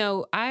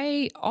 No,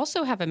 I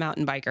also have a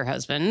mountain biker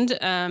husband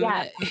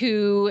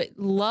who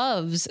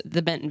loves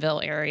the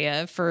Bentonville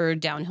area for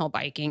downhill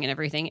biking and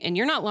everything. And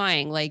you're not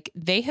lying. Like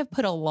they have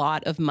put a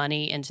lot of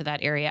money into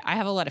that area. I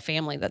have a lot of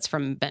family that's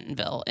from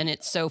Bentonville, and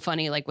it's so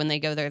funny. Like when they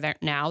go there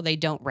now, they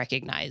don't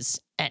recognize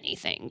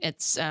anything.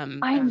 It's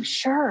I'm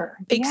sure,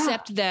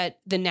 except that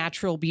the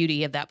natural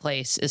beauty of that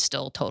place is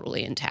still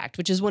totally intact,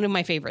 which is one of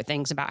my favorite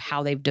things about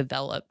how they've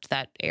developed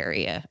that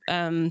area.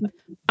 I'm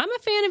a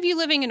fan of you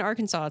living in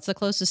Arkansas. It's the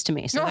closest to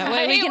me, so that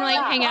way we can like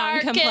hang out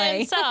and come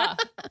play.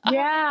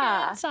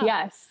 Yeah.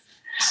 Yes.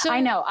 So, I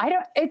know.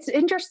 It's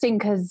interesting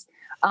because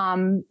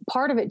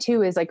part of it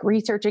too is like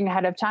researching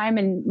ahead of time,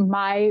 and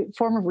my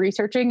form of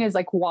researching is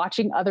like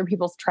watching other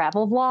people's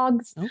travel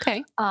vlogs.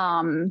 Okay.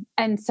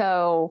 And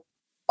so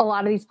a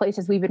lot of these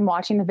places we've been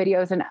watching the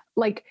videos, and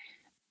like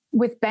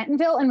with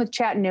Bentonville and with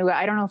Chattanooga,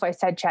 I don't know if I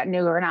said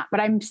Chattanooga or not,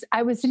 but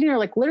I was sitting there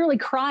like literally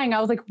crying.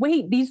 I was like,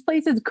 wait, these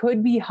places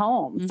could be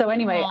home. Mm-hmm. So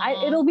anyway,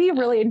 it'll be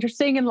really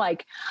interesting. And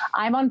like,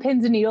 I'm on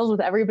pins and needles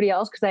with everybody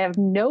else because I have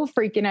no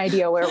freaking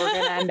idea where we're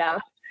going to end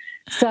up.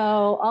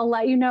 So I'll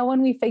let you know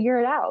when we figure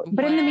it out.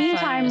 But in the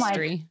meantime,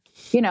 like,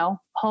 you know,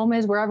 home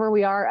is wherever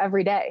we are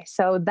every day.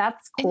 So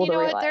that's cool. And you know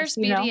to realize, what? There's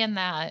beauty in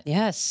that.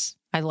 Yes.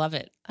 I love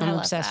it. I'm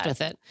obsessed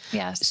with it.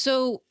 Yes.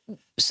 So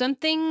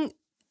something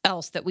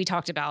else that we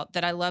talked about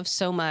that I love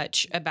so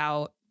much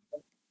about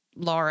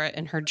Laura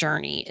and her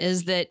journey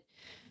is that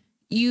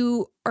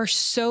you are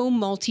so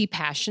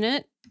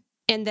multi-passionate,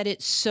 and that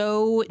it's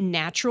so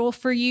natural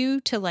for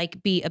you to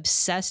like be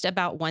obsessed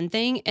about one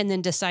thing and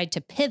then decide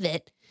to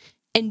pivot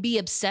and be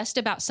obsessed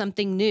about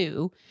something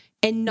new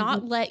and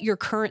not let your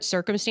current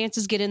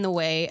circumstances get in the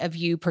way of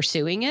you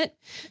pursuing it.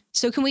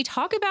 So can we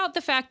talk about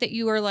the fact that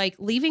you are like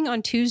leaving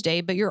on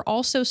Tuesday, but you're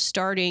also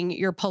starting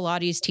your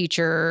Pilates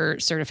teacher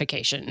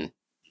certification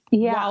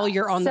while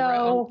you're on the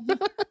road?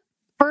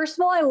 First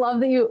of all, I love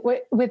that you,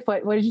 what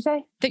did you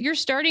say? That you're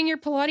starting your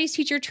Pilates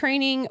teacher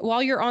training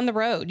while you're on the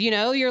road. You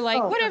know, you're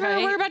like, whatever,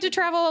 we're about to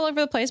travel all over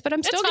the place, but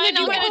I'm still going to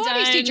do my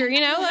Pilates teacher, you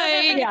know?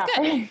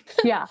 Like,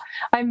 yeah.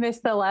 I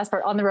missed the last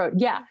part, on the road.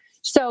 Yeah.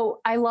 So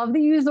I love to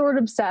use the word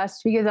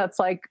obsessed because that's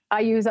like,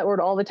 I use that word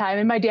all the time.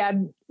 And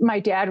my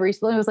dad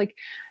recently was like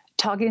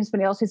talking to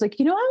somebody else. He's like,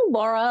 you know how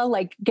Laura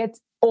like gets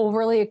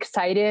overly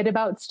excited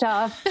about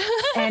stuff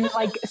and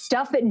like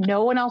stuff that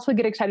no one else would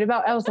get excited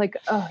about. I was like,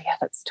 oh yeah,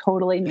 that's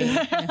totally me.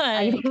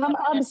 I become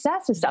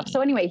obsessed with stuff.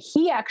 So anyway,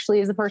 he actually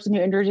is the person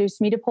who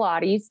introduced me to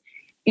Pilates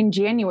in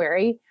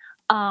January.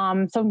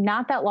 So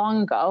not that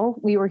long ago,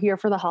 we were here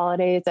for the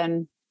holidays,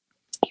 and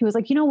he was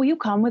like, you know, will you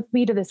come with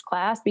me to this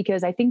class?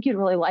 Because I think you'd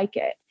really like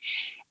it.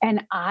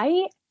 And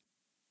I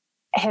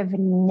have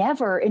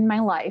never in my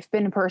life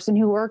been a person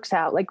who works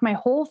out. Like my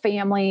whole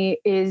family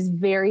is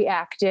very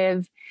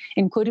active,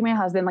 including my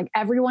husband. Like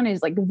everyone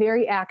is like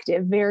very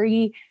active,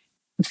 very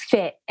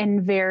fit,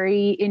 and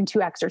very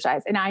into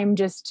exercise. And I'm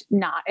just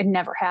not, and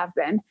never have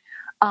been.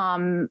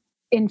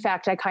 In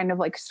fact, I kind of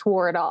like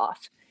swore it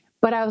off.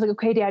 But I was like,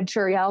 okay, Dad,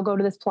 sure. Yeah, I'll go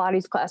to this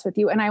Pilates class with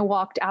you. And I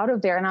walked out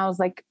of there and I was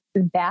like,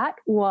 that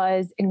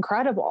was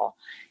incredible.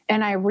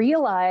 And I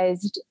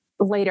realized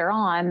later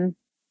on,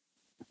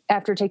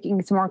 after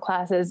taking some more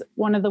classes,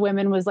 one of the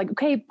women was like,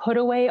 okay, put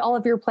away all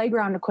of your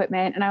playground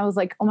equipment. And I was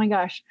like, oh my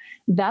gosh,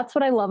 that's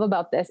what I love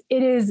about this.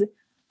 It is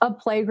a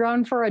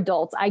playground for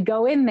adults. I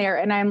go in there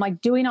and I'm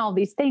like doing all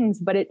these things,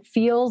 but it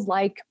feels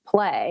like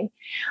play.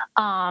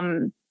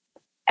 And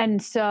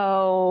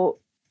so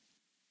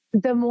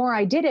the more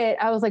I did it,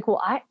 I was like,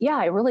 well,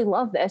 I really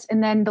love this.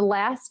 And then the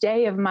last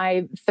day of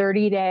my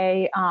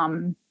 30-day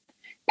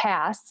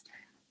pass,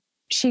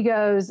 she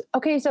goes,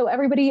 okay, so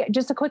everybody,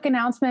 just a quick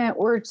announcement.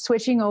 We're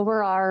switching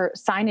over our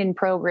sign-in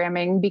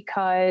programming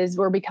because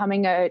we're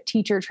becoming a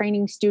teacher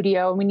training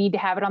studio and we need to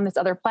have it on this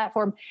other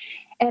platform.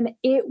 And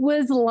it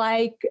was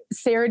like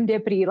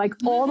serendipity, like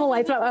all the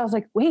lights out. I was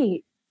like,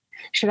 wait,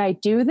 should I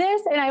do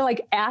this? And I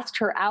like asked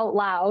her out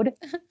loud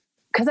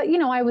because,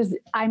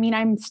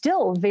 I'm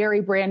still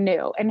very brand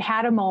new and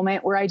had a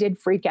moment where I did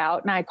freak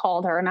out and I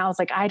called her and I was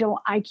like, I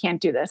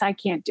can't do this. I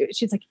can't do it.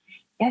 She's like,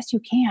 yes, you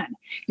can.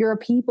 You're a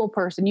people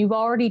person. You've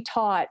already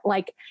taught,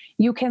 like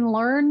you can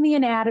learn the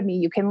anatomy.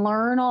 You can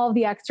learn all of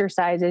the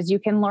exercises. You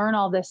can learn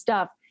all this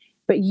stuff,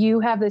 but you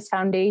have this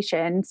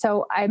foundation.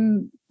 So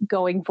I'm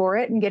going for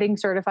it and getting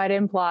certified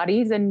in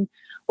Pilates, and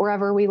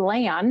wherever we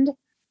land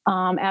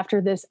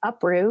after this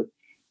uproot,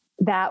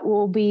 that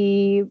will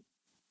be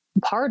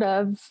part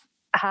of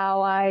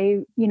how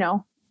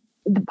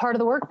the part of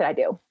the work that I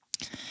do.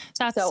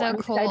 That's so I'm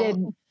cool.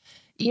 Excited.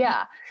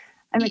 Yeah.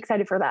 I'm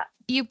excited for that.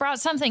 You brought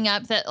something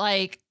up that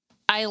like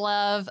I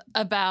love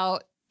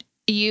about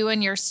you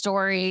and your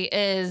story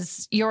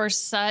is you're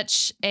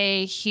such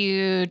a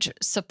huge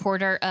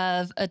supporter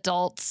of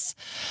adults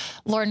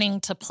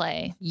learning to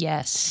play.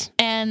 Yes.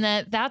 And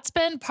that's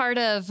been part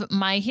of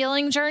my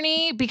healing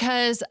journey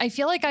because I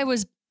feel like I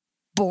was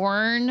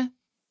born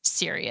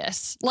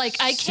serious. Like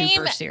I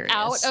came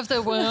out of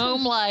the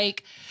womb,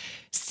 like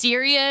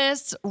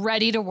serious,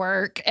 ready to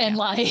work. And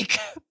like,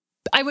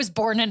 I was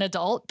born an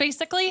adult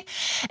basically.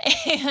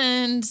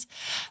 And,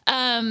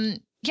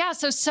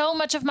 so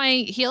much of my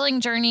healing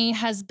journey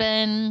has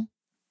been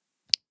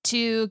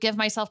to give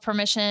myself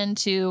permission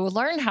to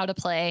learn how to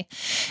play.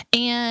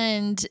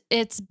 And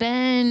it's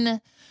been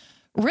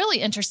really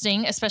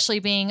interesting, especially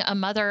being a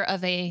mother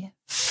of a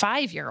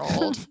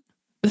 5-year-old,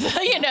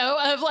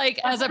 of like,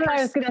 that's what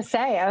I was going to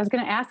say. I was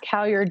going to ask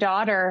how your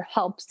daughter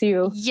helps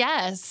you.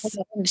 Yes,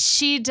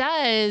 she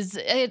does.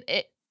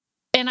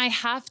 And I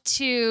have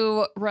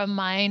to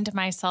remind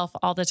myself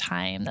all the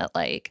time that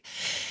like,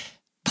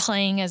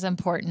 playing is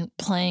important.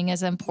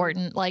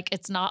 Like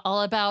it's not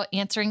all about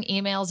answering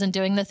emails and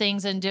doing the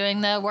things and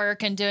doing the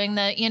work and doing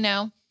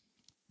the,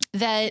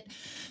 that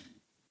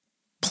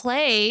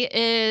play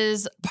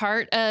is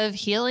part of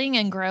healing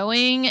and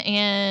growing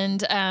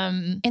and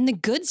the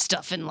good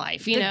stuff in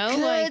life,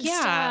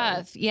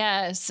 stuff.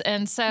 Yes.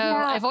 And so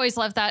I've always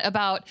loved that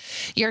about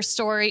your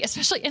story,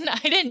 especially, and I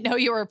didn't know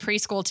you were a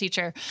preschool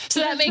teacher,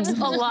 so that makes a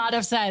lot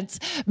of sense.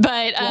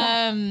 But,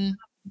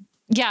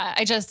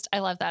 I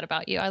love that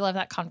about you. I love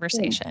that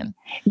conversation.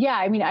 Yeah.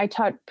 I mean, I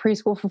taught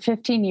preschool for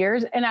 15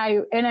 years and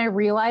I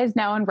realized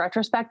now in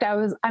retrospect,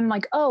 I'm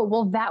like, oh,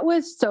 well, that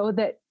was so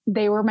that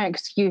they were my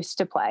excuse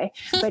to play,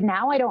 but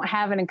now I don't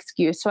have an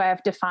excuse. So I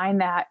have to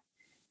find that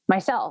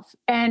myself.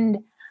 And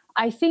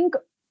I think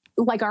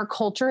like our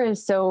culture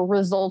is so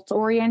results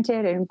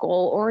oriented and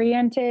goal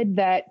oriented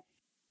that,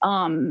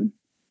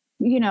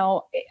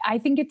 I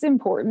think it's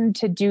important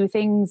to do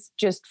things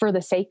just for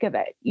the sake of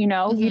it.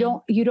 Mm-hmm.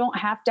 You don't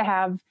have to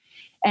have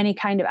any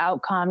kind of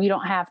outcome. You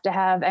don't have to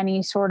have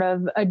any sort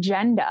of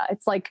agenda.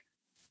 It's like,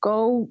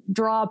 go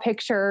draw a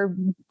picture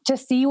to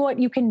see what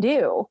you can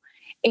do.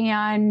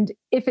 And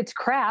if it's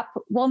crap,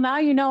 well, now,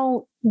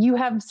 you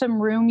have some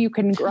room you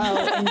can grow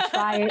and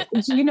try it.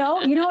 You know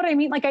what I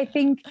mean? Like, I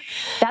think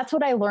that's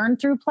what I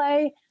learned through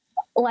play.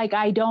 Like,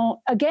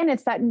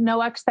 it's that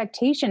no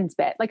expectations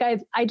bit. Like,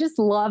 I just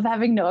love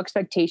having no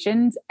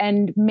expectations,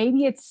 and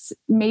maybe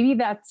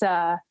that's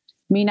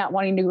me not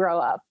wanting to grow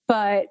up,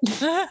 but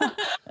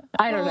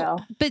I don't know.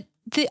 But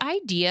the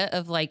idea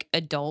of like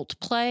adult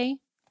play,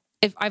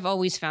 I've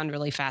always found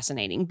really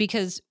fascinating,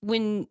 because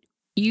when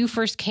you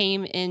first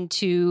came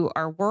into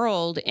our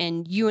world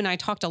and you and I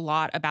talked a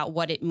lot about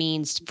what it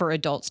means for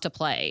adults to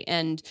play.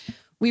 And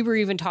we were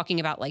even talking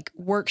about like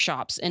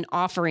workshops and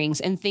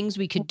offerings and things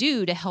we could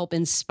do to help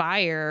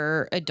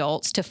inspire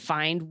adults to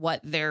find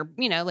what their,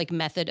 like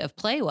method of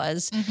play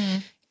was. Mm-hmm.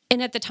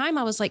 And at the time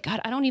I was like,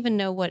 God, I don't even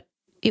know what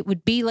it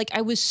would be. Like,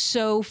 I was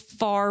so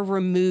far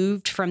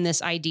removed from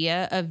this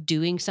idea of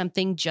doing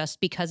something just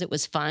because it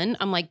was fun.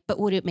 I'm like, but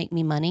would it make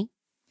me money?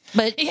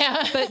 But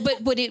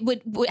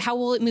how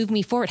will it move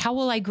me forward? How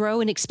will I grow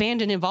and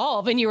expand and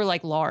evolve? And you were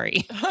like,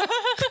 Laurie,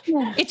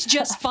 it's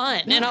just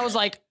fun. And I was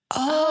like,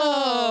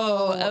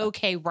 oh,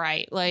 okay,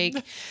 right.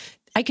 Like,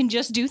 I can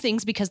just do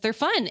things because they're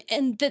fun.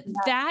 And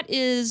that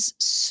is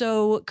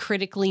so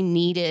critically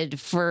needed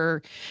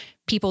for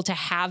people to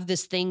have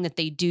this thing that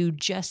they do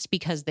just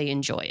because they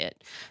enjoy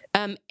it.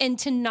 And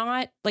to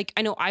not, like,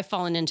 I know I've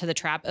fallen into the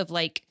trap of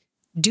like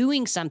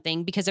doing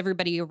something because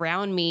everybody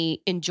around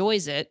me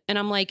enjoys it. And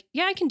I'm like,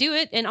 yeah, I can do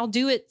it. And I'll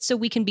do it so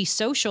we can be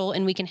social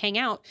and we can hang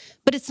out.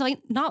 But it's like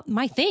not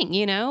my thing,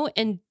 you know,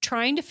 and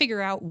trying to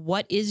figure out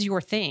what is your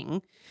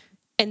thing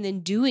and then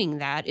doing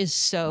that is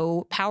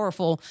so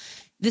powerful.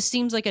 This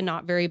seems like a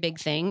not very big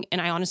thing. And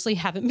I honestly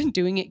haven't been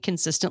doing it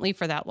consistently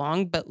for that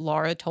long, but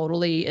Laura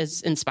totally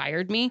has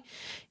inspired me.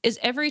 Is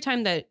every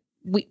time that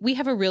we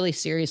have a really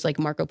serious like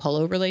Marco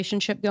Polo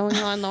relationship going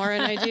on, Laura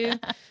and I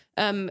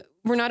do.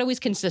 We're not always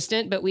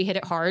consistent, but we hit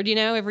it hard, you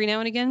know, every now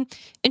and again.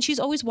 And she's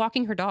always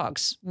walking her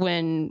dogs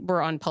when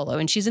we're on polo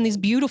and she's in these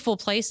beautiful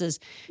places.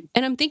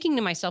 And I'm thinking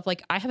to myself,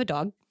 like, I have a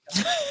dog.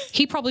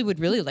 He probably would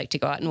really like to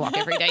go out and walk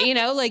every day, you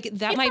know, like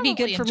that might be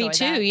good for me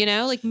too, you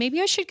know, like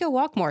maybe I should go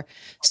walk more.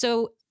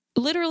 So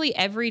literally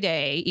every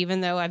day,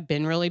 even though I've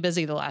been really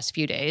busy the last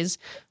few days,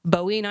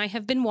 Bowie and I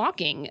have been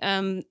walking.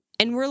 And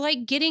we're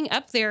like getting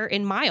up there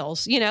in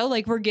miles, you know,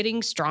 like we're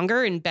getting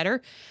stronger and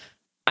better.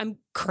 I'm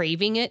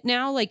craving it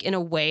now, like in a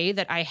way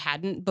that I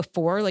hadn't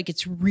before. Like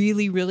it's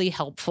really, really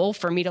helpful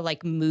for me to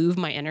like move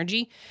my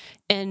energy.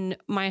 And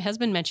my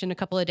husband mentioned a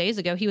couple of days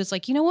ago, he was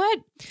like, you know what?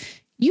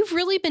 You've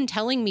really been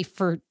telling me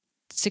for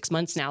 6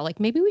 months now, like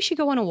maybe we should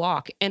go on a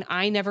walk. And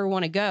I never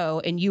want to go.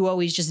 And you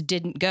always just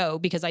didn't go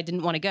because I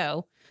didn't want to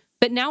go.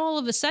 But now all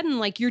of a sudden,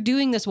 like you're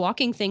doing this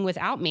walking thing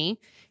without me.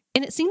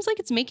 And it seems like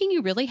it's making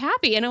you really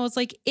happy. And I was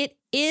like, it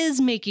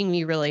is making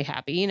me really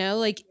happy. You know,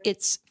 like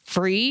it's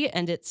free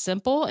and it's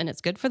simple and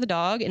it's good for the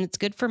dog and it's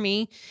good for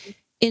me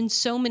in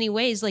so many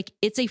ways. Like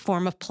it's a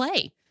form of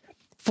play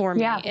for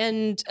me. Yeah.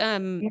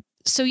 And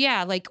so,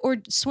 yeah, like, or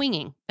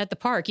swinging at the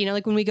park, you know,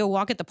 like when we go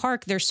walk at the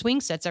park, there's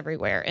swing sets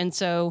everywhere. And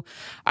so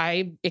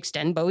I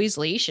extend Bowie's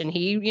leash and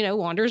he, you know,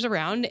 wanders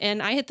around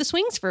and I hit the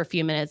swings for a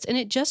few minutes and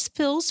it just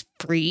feels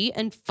free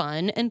and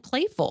fun and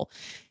playful.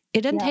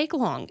 It doesn't take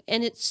long.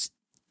 And it's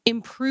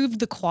improved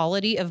the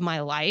quality of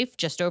my life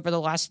just over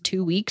the last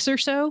 2 weeks or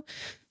so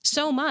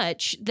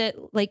much that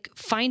like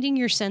finding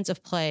your sense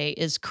of play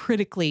is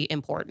critically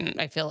important.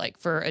 I feel like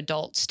for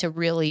adults to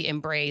really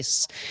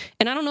embrace,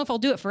 and I don't know if I'll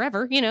do it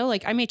forever, you know,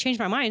 like I may change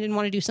my mind and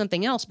want to do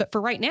something else, but for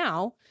right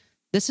now,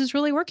 this is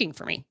really working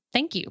for me.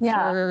 Thank you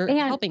for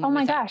helping me. Oh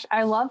my gosh,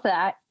 I love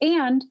that.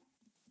 And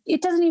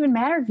it doesn't even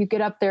matter if you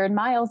get up there in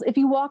miles. If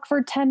you walk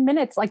for 10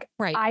 minutes, like,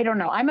 right. I don't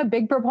know. I'm a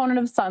big proponent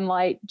of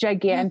sunlight,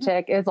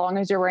 gigantic, as long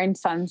as you're wearing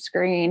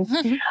sunscreen.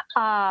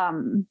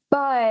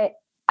 But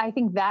I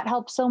think that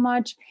helps so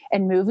much,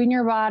 and moving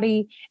your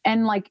body,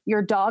 and like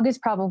your dog is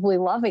probably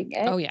loving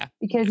it. Oh yeah.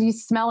 Because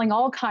he's smelling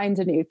all kinds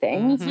of new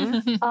things.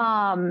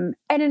 And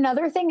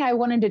another thing I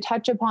wanted to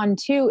touch upon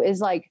too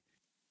is like,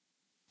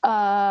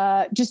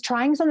 just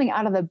trying something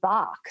out of the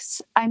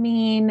box. I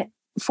mean,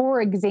 for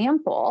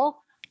example,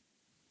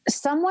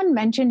 someone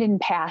mentioned in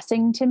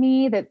passing to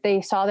me that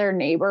they saw their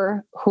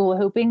neighbor hula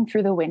hooping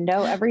through the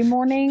window every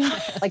morning,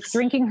 like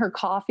drinking her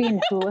coffee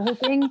and hula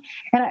hooping.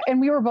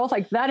 And we were both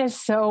like, that is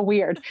so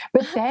weird.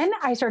 But then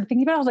I started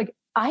thinking about it. I was like,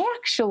 I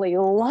actually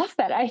love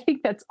that. I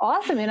think that's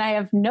awesome. And I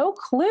have no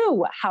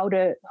clue how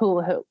to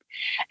hula hoop.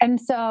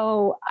 And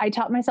so I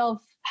taught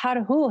myself how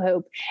to hula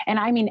hoop. And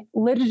I mean,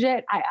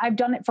 legit, I've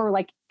done it for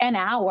like an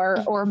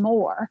hour or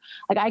more.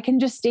 Like I can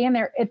just stand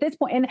there at this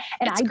point and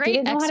I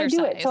didn't know how to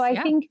do it. So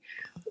I think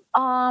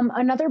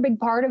another big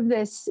part of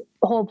this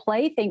whole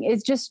play thing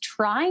is just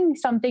trying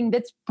something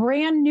that's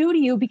brand new to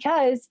you,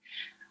 because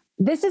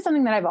this is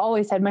something that I've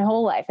always said my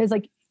whole life is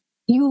like,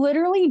 you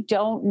literally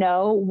don't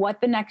know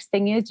what the next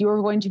thing is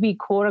you're going to be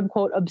quote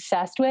unquote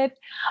obsessed with,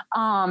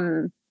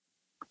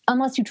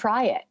 unless you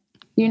try it,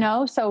 you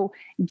know? So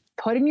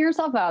putting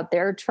yourself out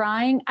there,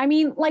 trying, I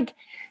mean, like,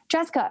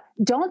 Jessica,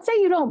 don't say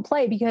you don't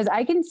play, because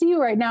I can see you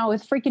right now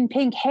with freaking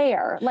pink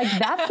hair. Like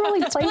that's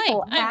really that's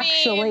playful,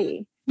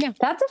 actually. Yeah,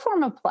 that's a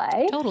form of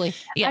play. Totally.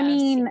 Yes. I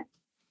mean,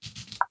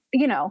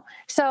 you know,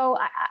 so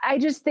I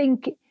just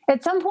think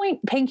at some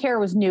point pink hair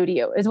was new to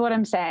you is what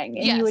I'm saying.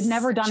 And you had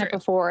never done it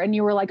before. And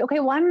you were like, okay,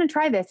 well, I'm going to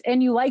try this.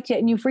 And you liked it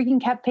and you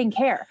freaking kept pink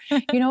hair.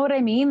 You know what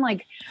I mean?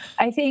 Like,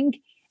 I think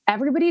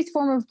everybody's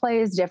form of play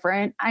is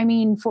different. I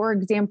mean, for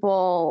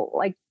example,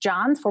 like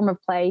John's form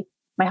of play,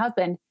 my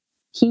husband,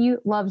 he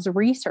loves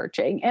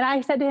researching. And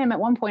I said to him at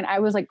one point, I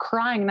was like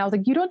crying and I was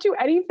like, you don't do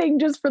anything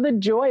just for the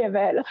joy of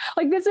it.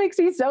 Like, this makes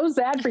me so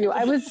sad for you.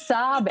 I was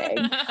sobbing.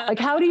 Like,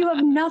 how do you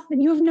have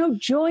nothing? You have no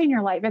joy in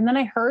your life. And then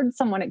I heard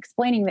someone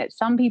explaining that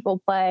some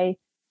people play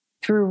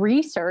through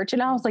research.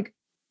 And I was like,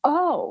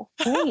 oh,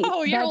 wait.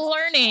 Oh, you're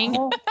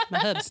learning. My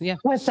hubs, yeah.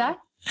 What's that?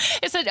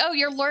 It said, oh,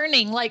 you're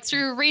learning, like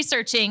through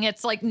researching.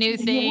 It's like new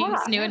things,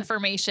 new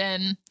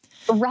information.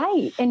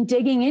 Right. And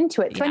digging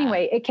into it. So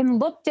anyway, it can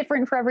look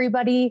different for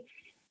everybody.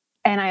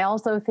 And I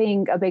also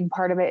think a big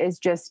part of it is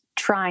just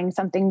trying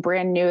something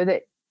brand new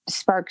that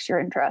sparks your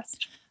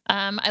interest.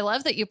 I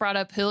love that you brought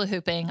up hula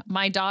hooping.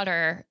 My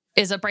daughter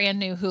is a brand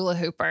new hula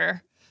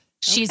hooper.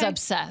 She's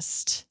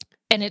obsessed.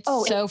 And it's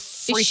so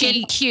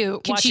freaking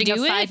cute. Can she do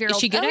a 5-year-old. Is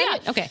she good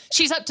at it? Okay.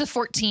 She's up to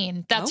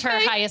 14. That's her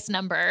highest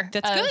number.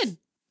 That's good.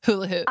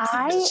 Hula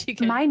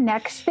hoops. My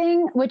next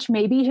thing, which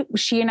maybe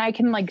she and I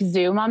can like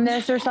Zoom on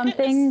this or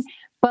something,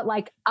 But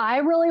like, I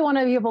really want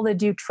to be able to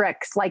do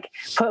tricks, like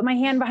put my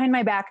hand behind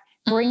my back,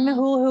 bring the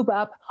hula hoop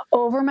up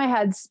over my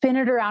head, spin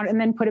it around, and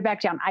then put it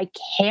back down. I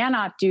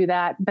cannot do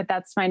that, but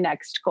that's my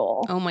next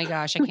goal. Oh my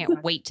gosh, I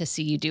can't wait to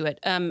see you do it.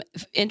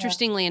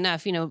 Interestingly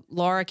enough,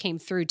 Laura came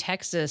through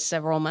Texas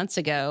several months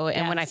ago,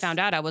 and when I found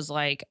out, I was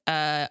like,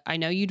 I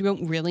know you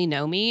don't really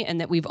know me, and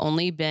that we've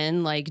only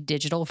been like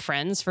digital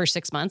friends for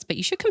 6 months, but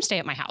you should come stay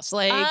at my house.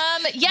 Like,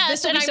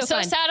 yes, and I'm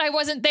so sad I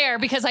wasn't there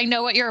because I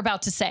know what you're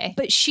about to say.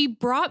 But she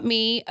brought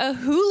me a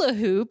hula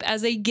hoop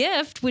as a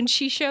gift when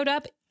she showed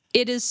up.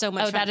 It is so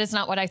much fun. That is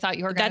not what I thought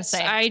you were going to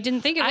say. I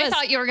didn't think it was. I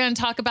thought you were going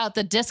to talk about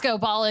the disco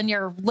ball in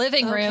your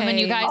living room and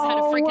you guys had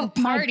a freaking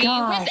party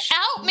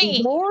without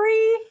me.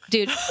 Lori,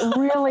 dude,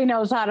 really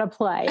knows how to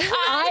play.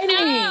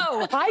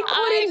 I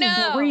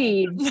couldn't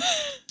breathe.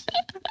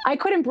 I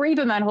couldn't breathe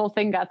when that whole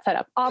thing got set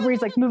up.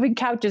 Aubrey's like moving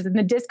couches and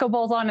the disco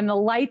ball's on and the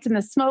lights and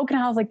the smoke. And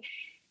I was like,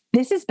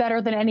 this is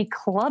better than any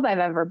club I've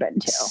ever been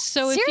to.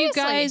 So if you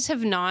guys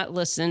have not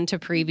listened to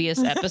previous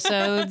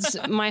episodes,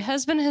 my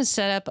husband has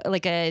set up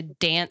like a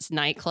dance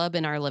nightclub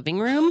in our living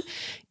room.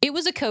 It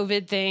was a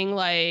COVID thing,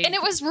 and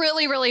it was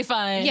really, really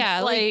fun.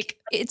 Yeah, like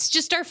it's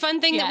just our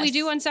fun thing that we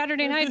do on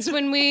Saturday nights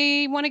when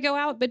we want to go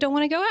out but don't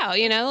want to go out,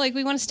 like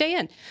we want to stay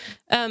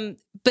in.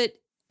 But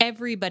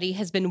everybody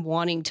has been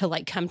wanting to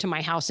like come to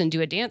my house and do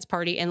a dance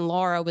party, and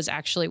Laura was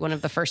actually one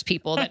of the first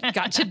people that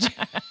got to do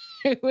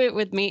it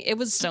with me. It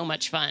was so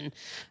much fun.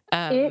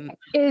 It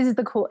is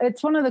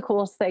it's one of the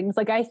coolest things.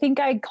 Like, I think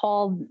I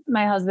called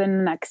my husband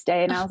the next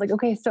day and I was like,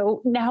 okay,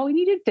 so now we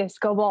need a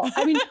disco ball.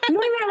 I mean, we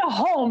don't even have a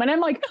home. And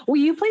I'm like, will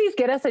you please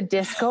get us a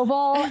disco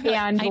ball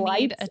and I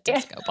need a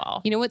disco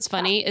ball. You know what's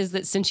funny is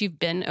that since you've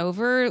been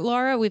over,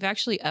 Laura, we've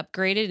actually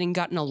upgraded and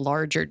gotten a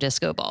larger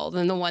disco ball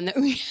than the one that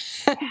we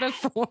had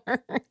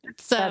before.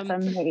 That's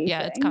amazing.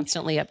 Yeah, it's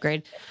constantly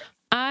upgraded.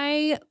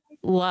 I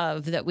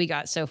love that we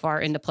got so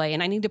far into play,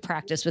 and I need to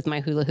practice with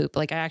my hula hoop.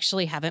 Like, I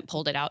actually haven't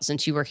pulled it out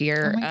since you were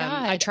here. Oh my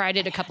God. I tried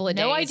it a couple of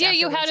days. No idea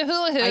you had a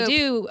hula hoop. I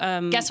do.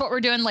 Guess what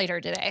we're doing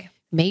later today?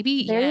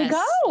 Maybe. There you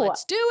go.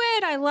 Let's do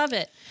it. I love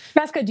it.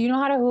 Jessica, do you know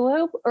how to hula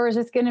hoop, or is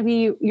this going to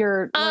be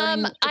your?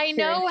 I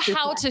know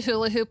how to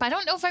hula hoop. I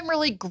don't know if I'm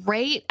really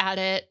great at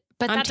it,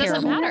 but that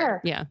doesn't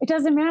matter. Yeah, it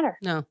doesn't matter.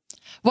 No.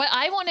 What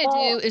I want to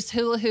do is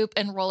hula hoop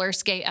and roller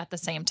skate at the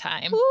same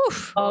time.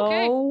 Oof,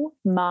 okay. Oh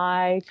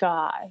my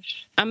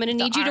gosh. I'm going to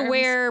need you to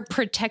wear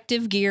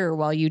protective gear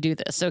while you do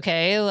this.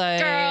 Okay. Like,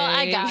 girl,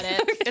 I got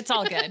it. It's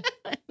all good.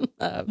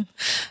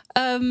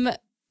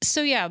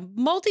 So yeah,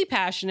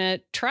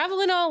 multi-passionate,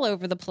 traveling all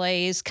over the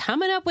place,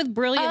 coming up with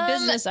brilliant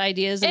business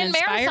ideas and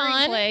inspiring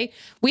marathon. Play.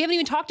 We haven't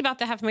even talked about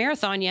the half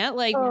marathon yet.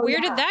 Like,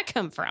 where did that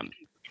come from?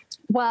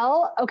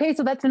 Well, okay,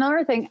 so that's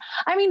another thing.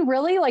 I mean,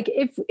 really, like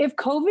if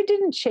COVID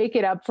didn't shake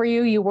it up for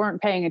you, you weren't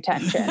paying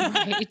attention.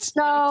 Right.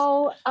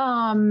 So,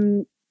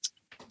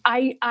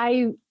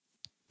 I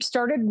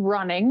started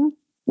running,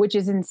 which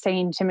is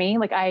insane to me.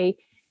 Like, I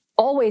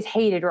always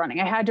hated running.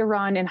 I had to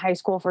run in high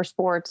school for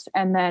sports,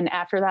 and then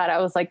after that, I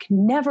was like,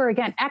 never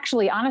again.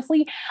 Actually,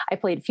 honestly, I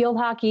played field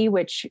hockey,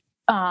 which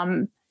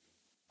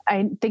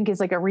I think is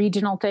like a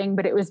regional thing,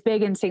 but it was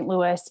big in St.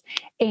 Louis,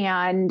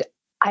 and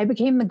I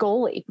became the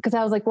goalie because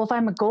I was like, well, if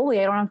I'm a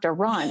goalie, I don't have to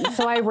run.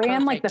 So I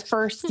ran like the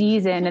first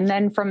season. And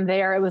then from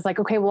there, it was like,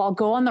 okay, well, I'll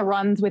go on the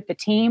runs with the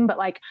team, but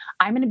like,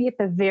 I'm going to be at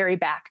the very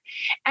back.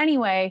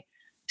 Anyway,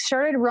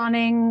 started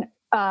running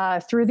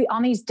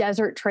on these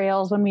desert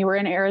trails when we were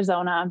in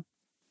Arizona.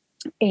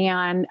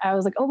 And I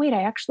was like, oh, wait,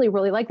 I actually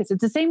really like this. It's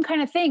the same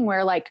kind of thing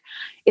where like,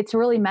 it's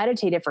really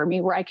meditative for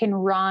me, where I can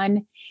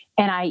run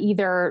and I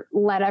either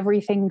let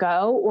everything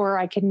go or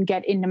I can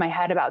get into my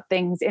head about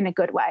things in a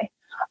good way.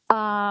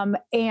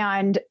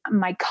 And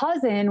my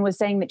cousin was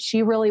saying that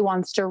she really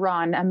wants to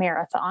run a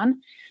marathon.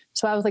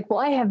 So I was like, well,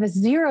 I have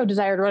zero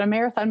desire to run a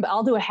marathon, but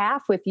I'll do a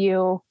half with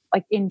you,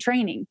 like in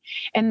training.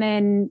 And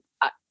then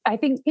I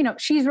think,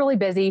 she's really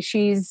busy.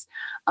 She's,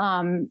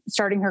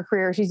 starting her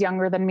career. She's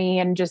younger than me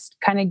and just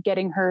kind of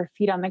getting her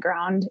feet on the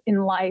ground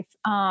in life.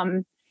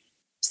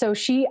 So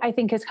she, I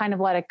think, has kind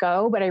of let it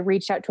go, but I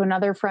reached out to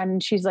another friend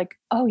and she's like,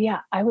 oh yeah,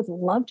 I would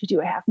love to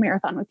do a half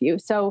marathon with you.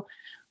 So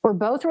we're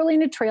both really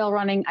into trail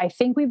running. I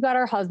think we've got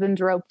our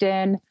husbands roped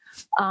in.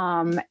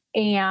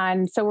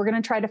 And so we're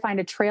going to try to find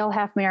a trail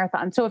half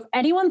marathon. So if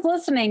anyone's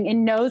listening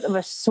and knows of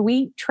a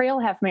sweet trail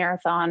half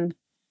marathon,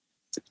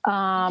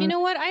 you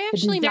know what? I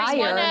actually there's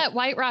one at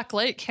White Rock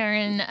Lake here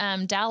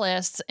in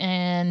Dallas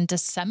in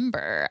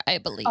December, I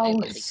believe.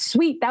 Oh,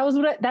 sweet.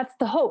 That's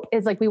the hope,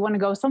 is like, we want to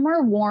go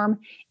somewhere warm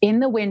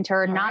in the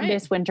winter, not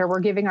this winter. We're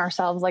giving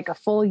ourselves like a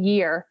full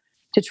year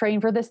to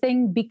train for this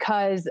thing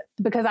because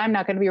I'm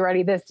not going to be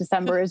ready this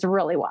December is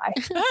really why.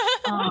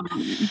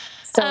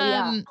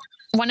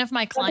 One of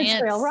my clients,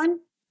 trail run?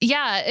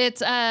 Yeah,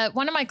 it's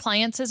one of my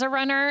clients is a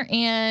runner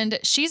and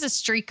she's a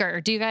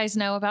streaker. Do you guys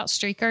know about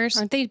streakers?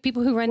 Aren't they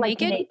people who run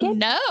naked?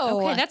 No.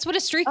 Okay, that's what a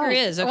streaker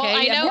is. Okay, well,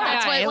 I know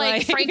that's what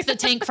like Frank the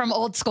Tank from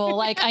Old School.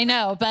 Like I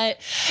know, but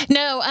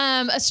no,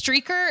 a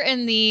streaker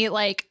in the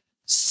like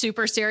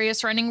super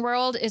serious running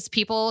world is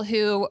people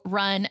who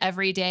run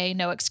every day,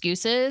 no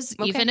excuses.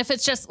 Okay. Even if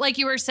it's just like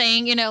you were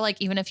saying, you know,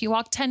 like even if you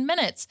walk 10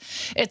 minutes,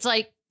 it's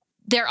like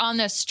they're on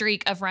this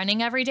streak of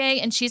running every day.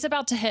 And she's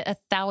about to hit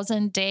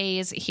 1,000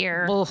 days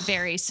here Oof.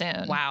 very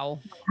soon. Wow.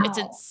 It's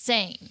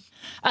insane.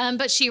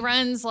 But she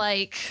runs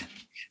like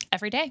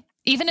every day.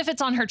 Even if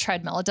it's on her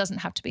treadmill, it doesn't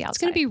have to be outside. It's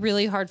going to be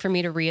really hard for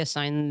me to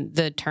reassign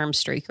the term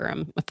streaker,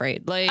 I'm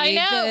afraid. Like, I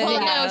know. Well,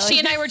 no, she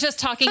and I were just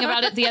talking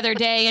about it the other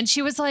day, and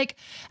she was like,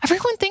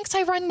 everyone thinks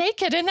I run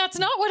naked, and that's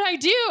not what I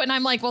do. And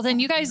I'm like, well, then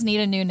you guys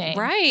need a new name.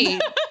 Right.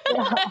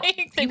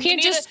 Like, You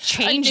can't just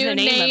change a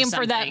new the name of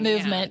for that something.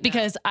 movement Yeah, no.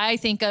 because I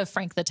think of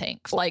Frank the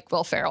Tank, like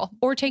Will Ferrell.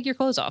 Or take your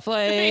clothes off.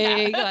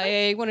 Like,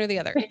 like one or the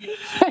other.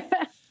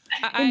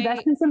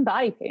 Invest in some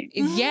body paint.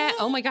 Yeah.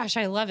 Oh my gosh,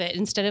 I love it.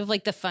 Instead of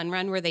like the fun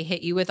run where they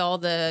hit you with all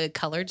the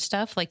colored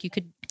stuff, like you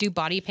could do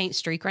body paint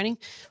streak running.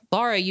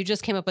 Laura, you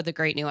just came up with a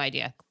great new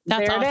idea.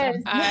 That's There it awesome.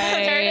 is.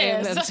 There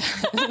it is.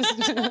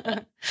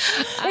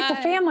 It's a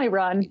family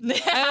run.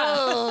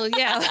 Oh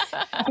yeah,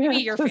 maybe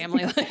your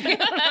family. Like, I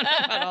don't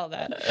know about all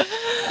that.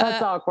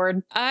 That's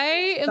awkward.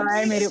 I am Sorry,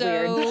 I made it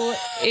so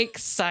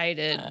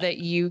excited that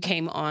you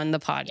came on the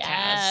podcast.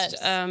 Yes.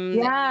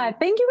 Yeah.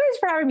 Thank you guys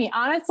for having me.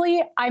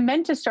 Honestly, I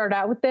meant to start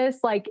out with this.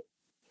 Like,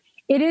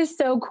 it is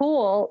so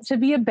cool to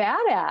be a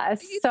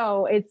badass.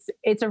 So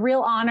it's a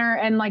real honor.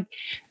 And like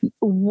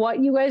what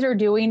you guys are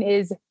doing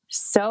is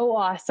so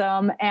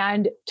awesome.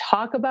 And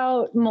talk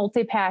about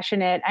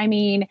multi-passionate. I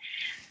mean,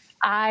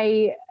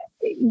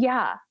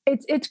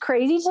 it's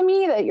crazy to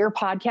me that your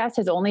podcast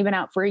has only been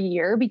out for a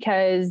year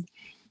because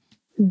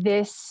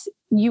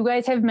you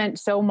guys have meant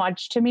so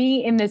much to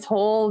me in this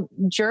whole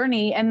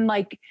journey. And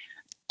like,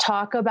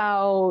 talk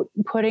about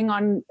putting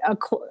on a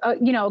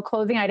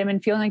clothing item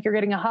and feeling like you're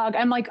getting a hug.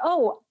 I'm like,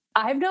 oh,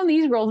 I've known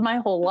these girls my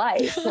whole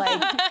life.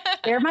 Like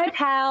they're my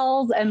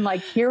pals. And like,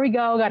 here we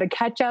go. Got to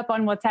catch up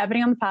on what's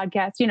happening on the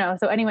podcast, you know?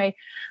 So anyway,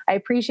 I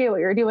appreciate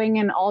what you're doing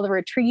and all the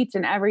retreats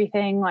and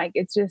everything. Like,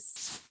 it's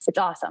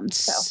awesome.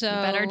 So You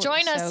better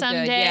join us good.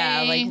 someday.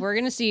 Yeah. Like we're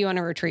going to see you on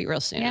a retreat real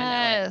soon. I know it.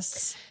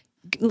 Yes.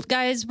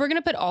 Guys, we're going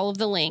to put all of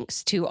the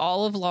links to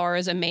all of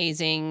Laura's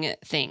amazing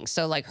things.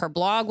 So like her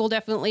blog will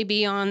definitely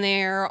be on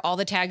there, all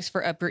the tags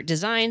for Uproot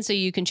Design. So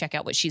you can check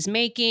out what she's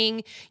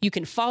making. You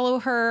can follow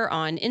her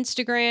on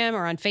Instagram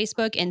or on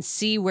Facebook and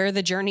see where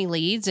the journey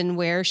leads and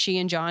where she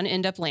and John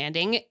end up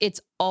landing. It's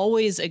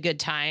always a good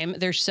time.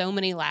 There's so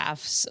many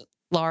laughs.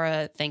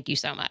 Laura, thank you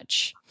so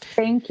much.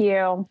 thank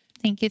you.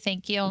 Thank you.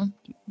 Thank you.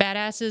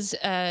 Badasses,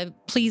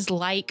 please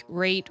like,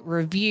 rate,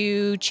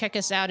 review. Check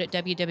us out at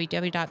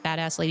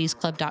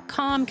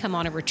www.badassladiesclub.com. Come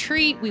on a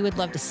retreat. We would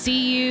love to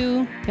see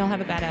you. Y'all have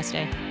a badass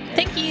day.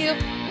 Thank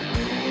you.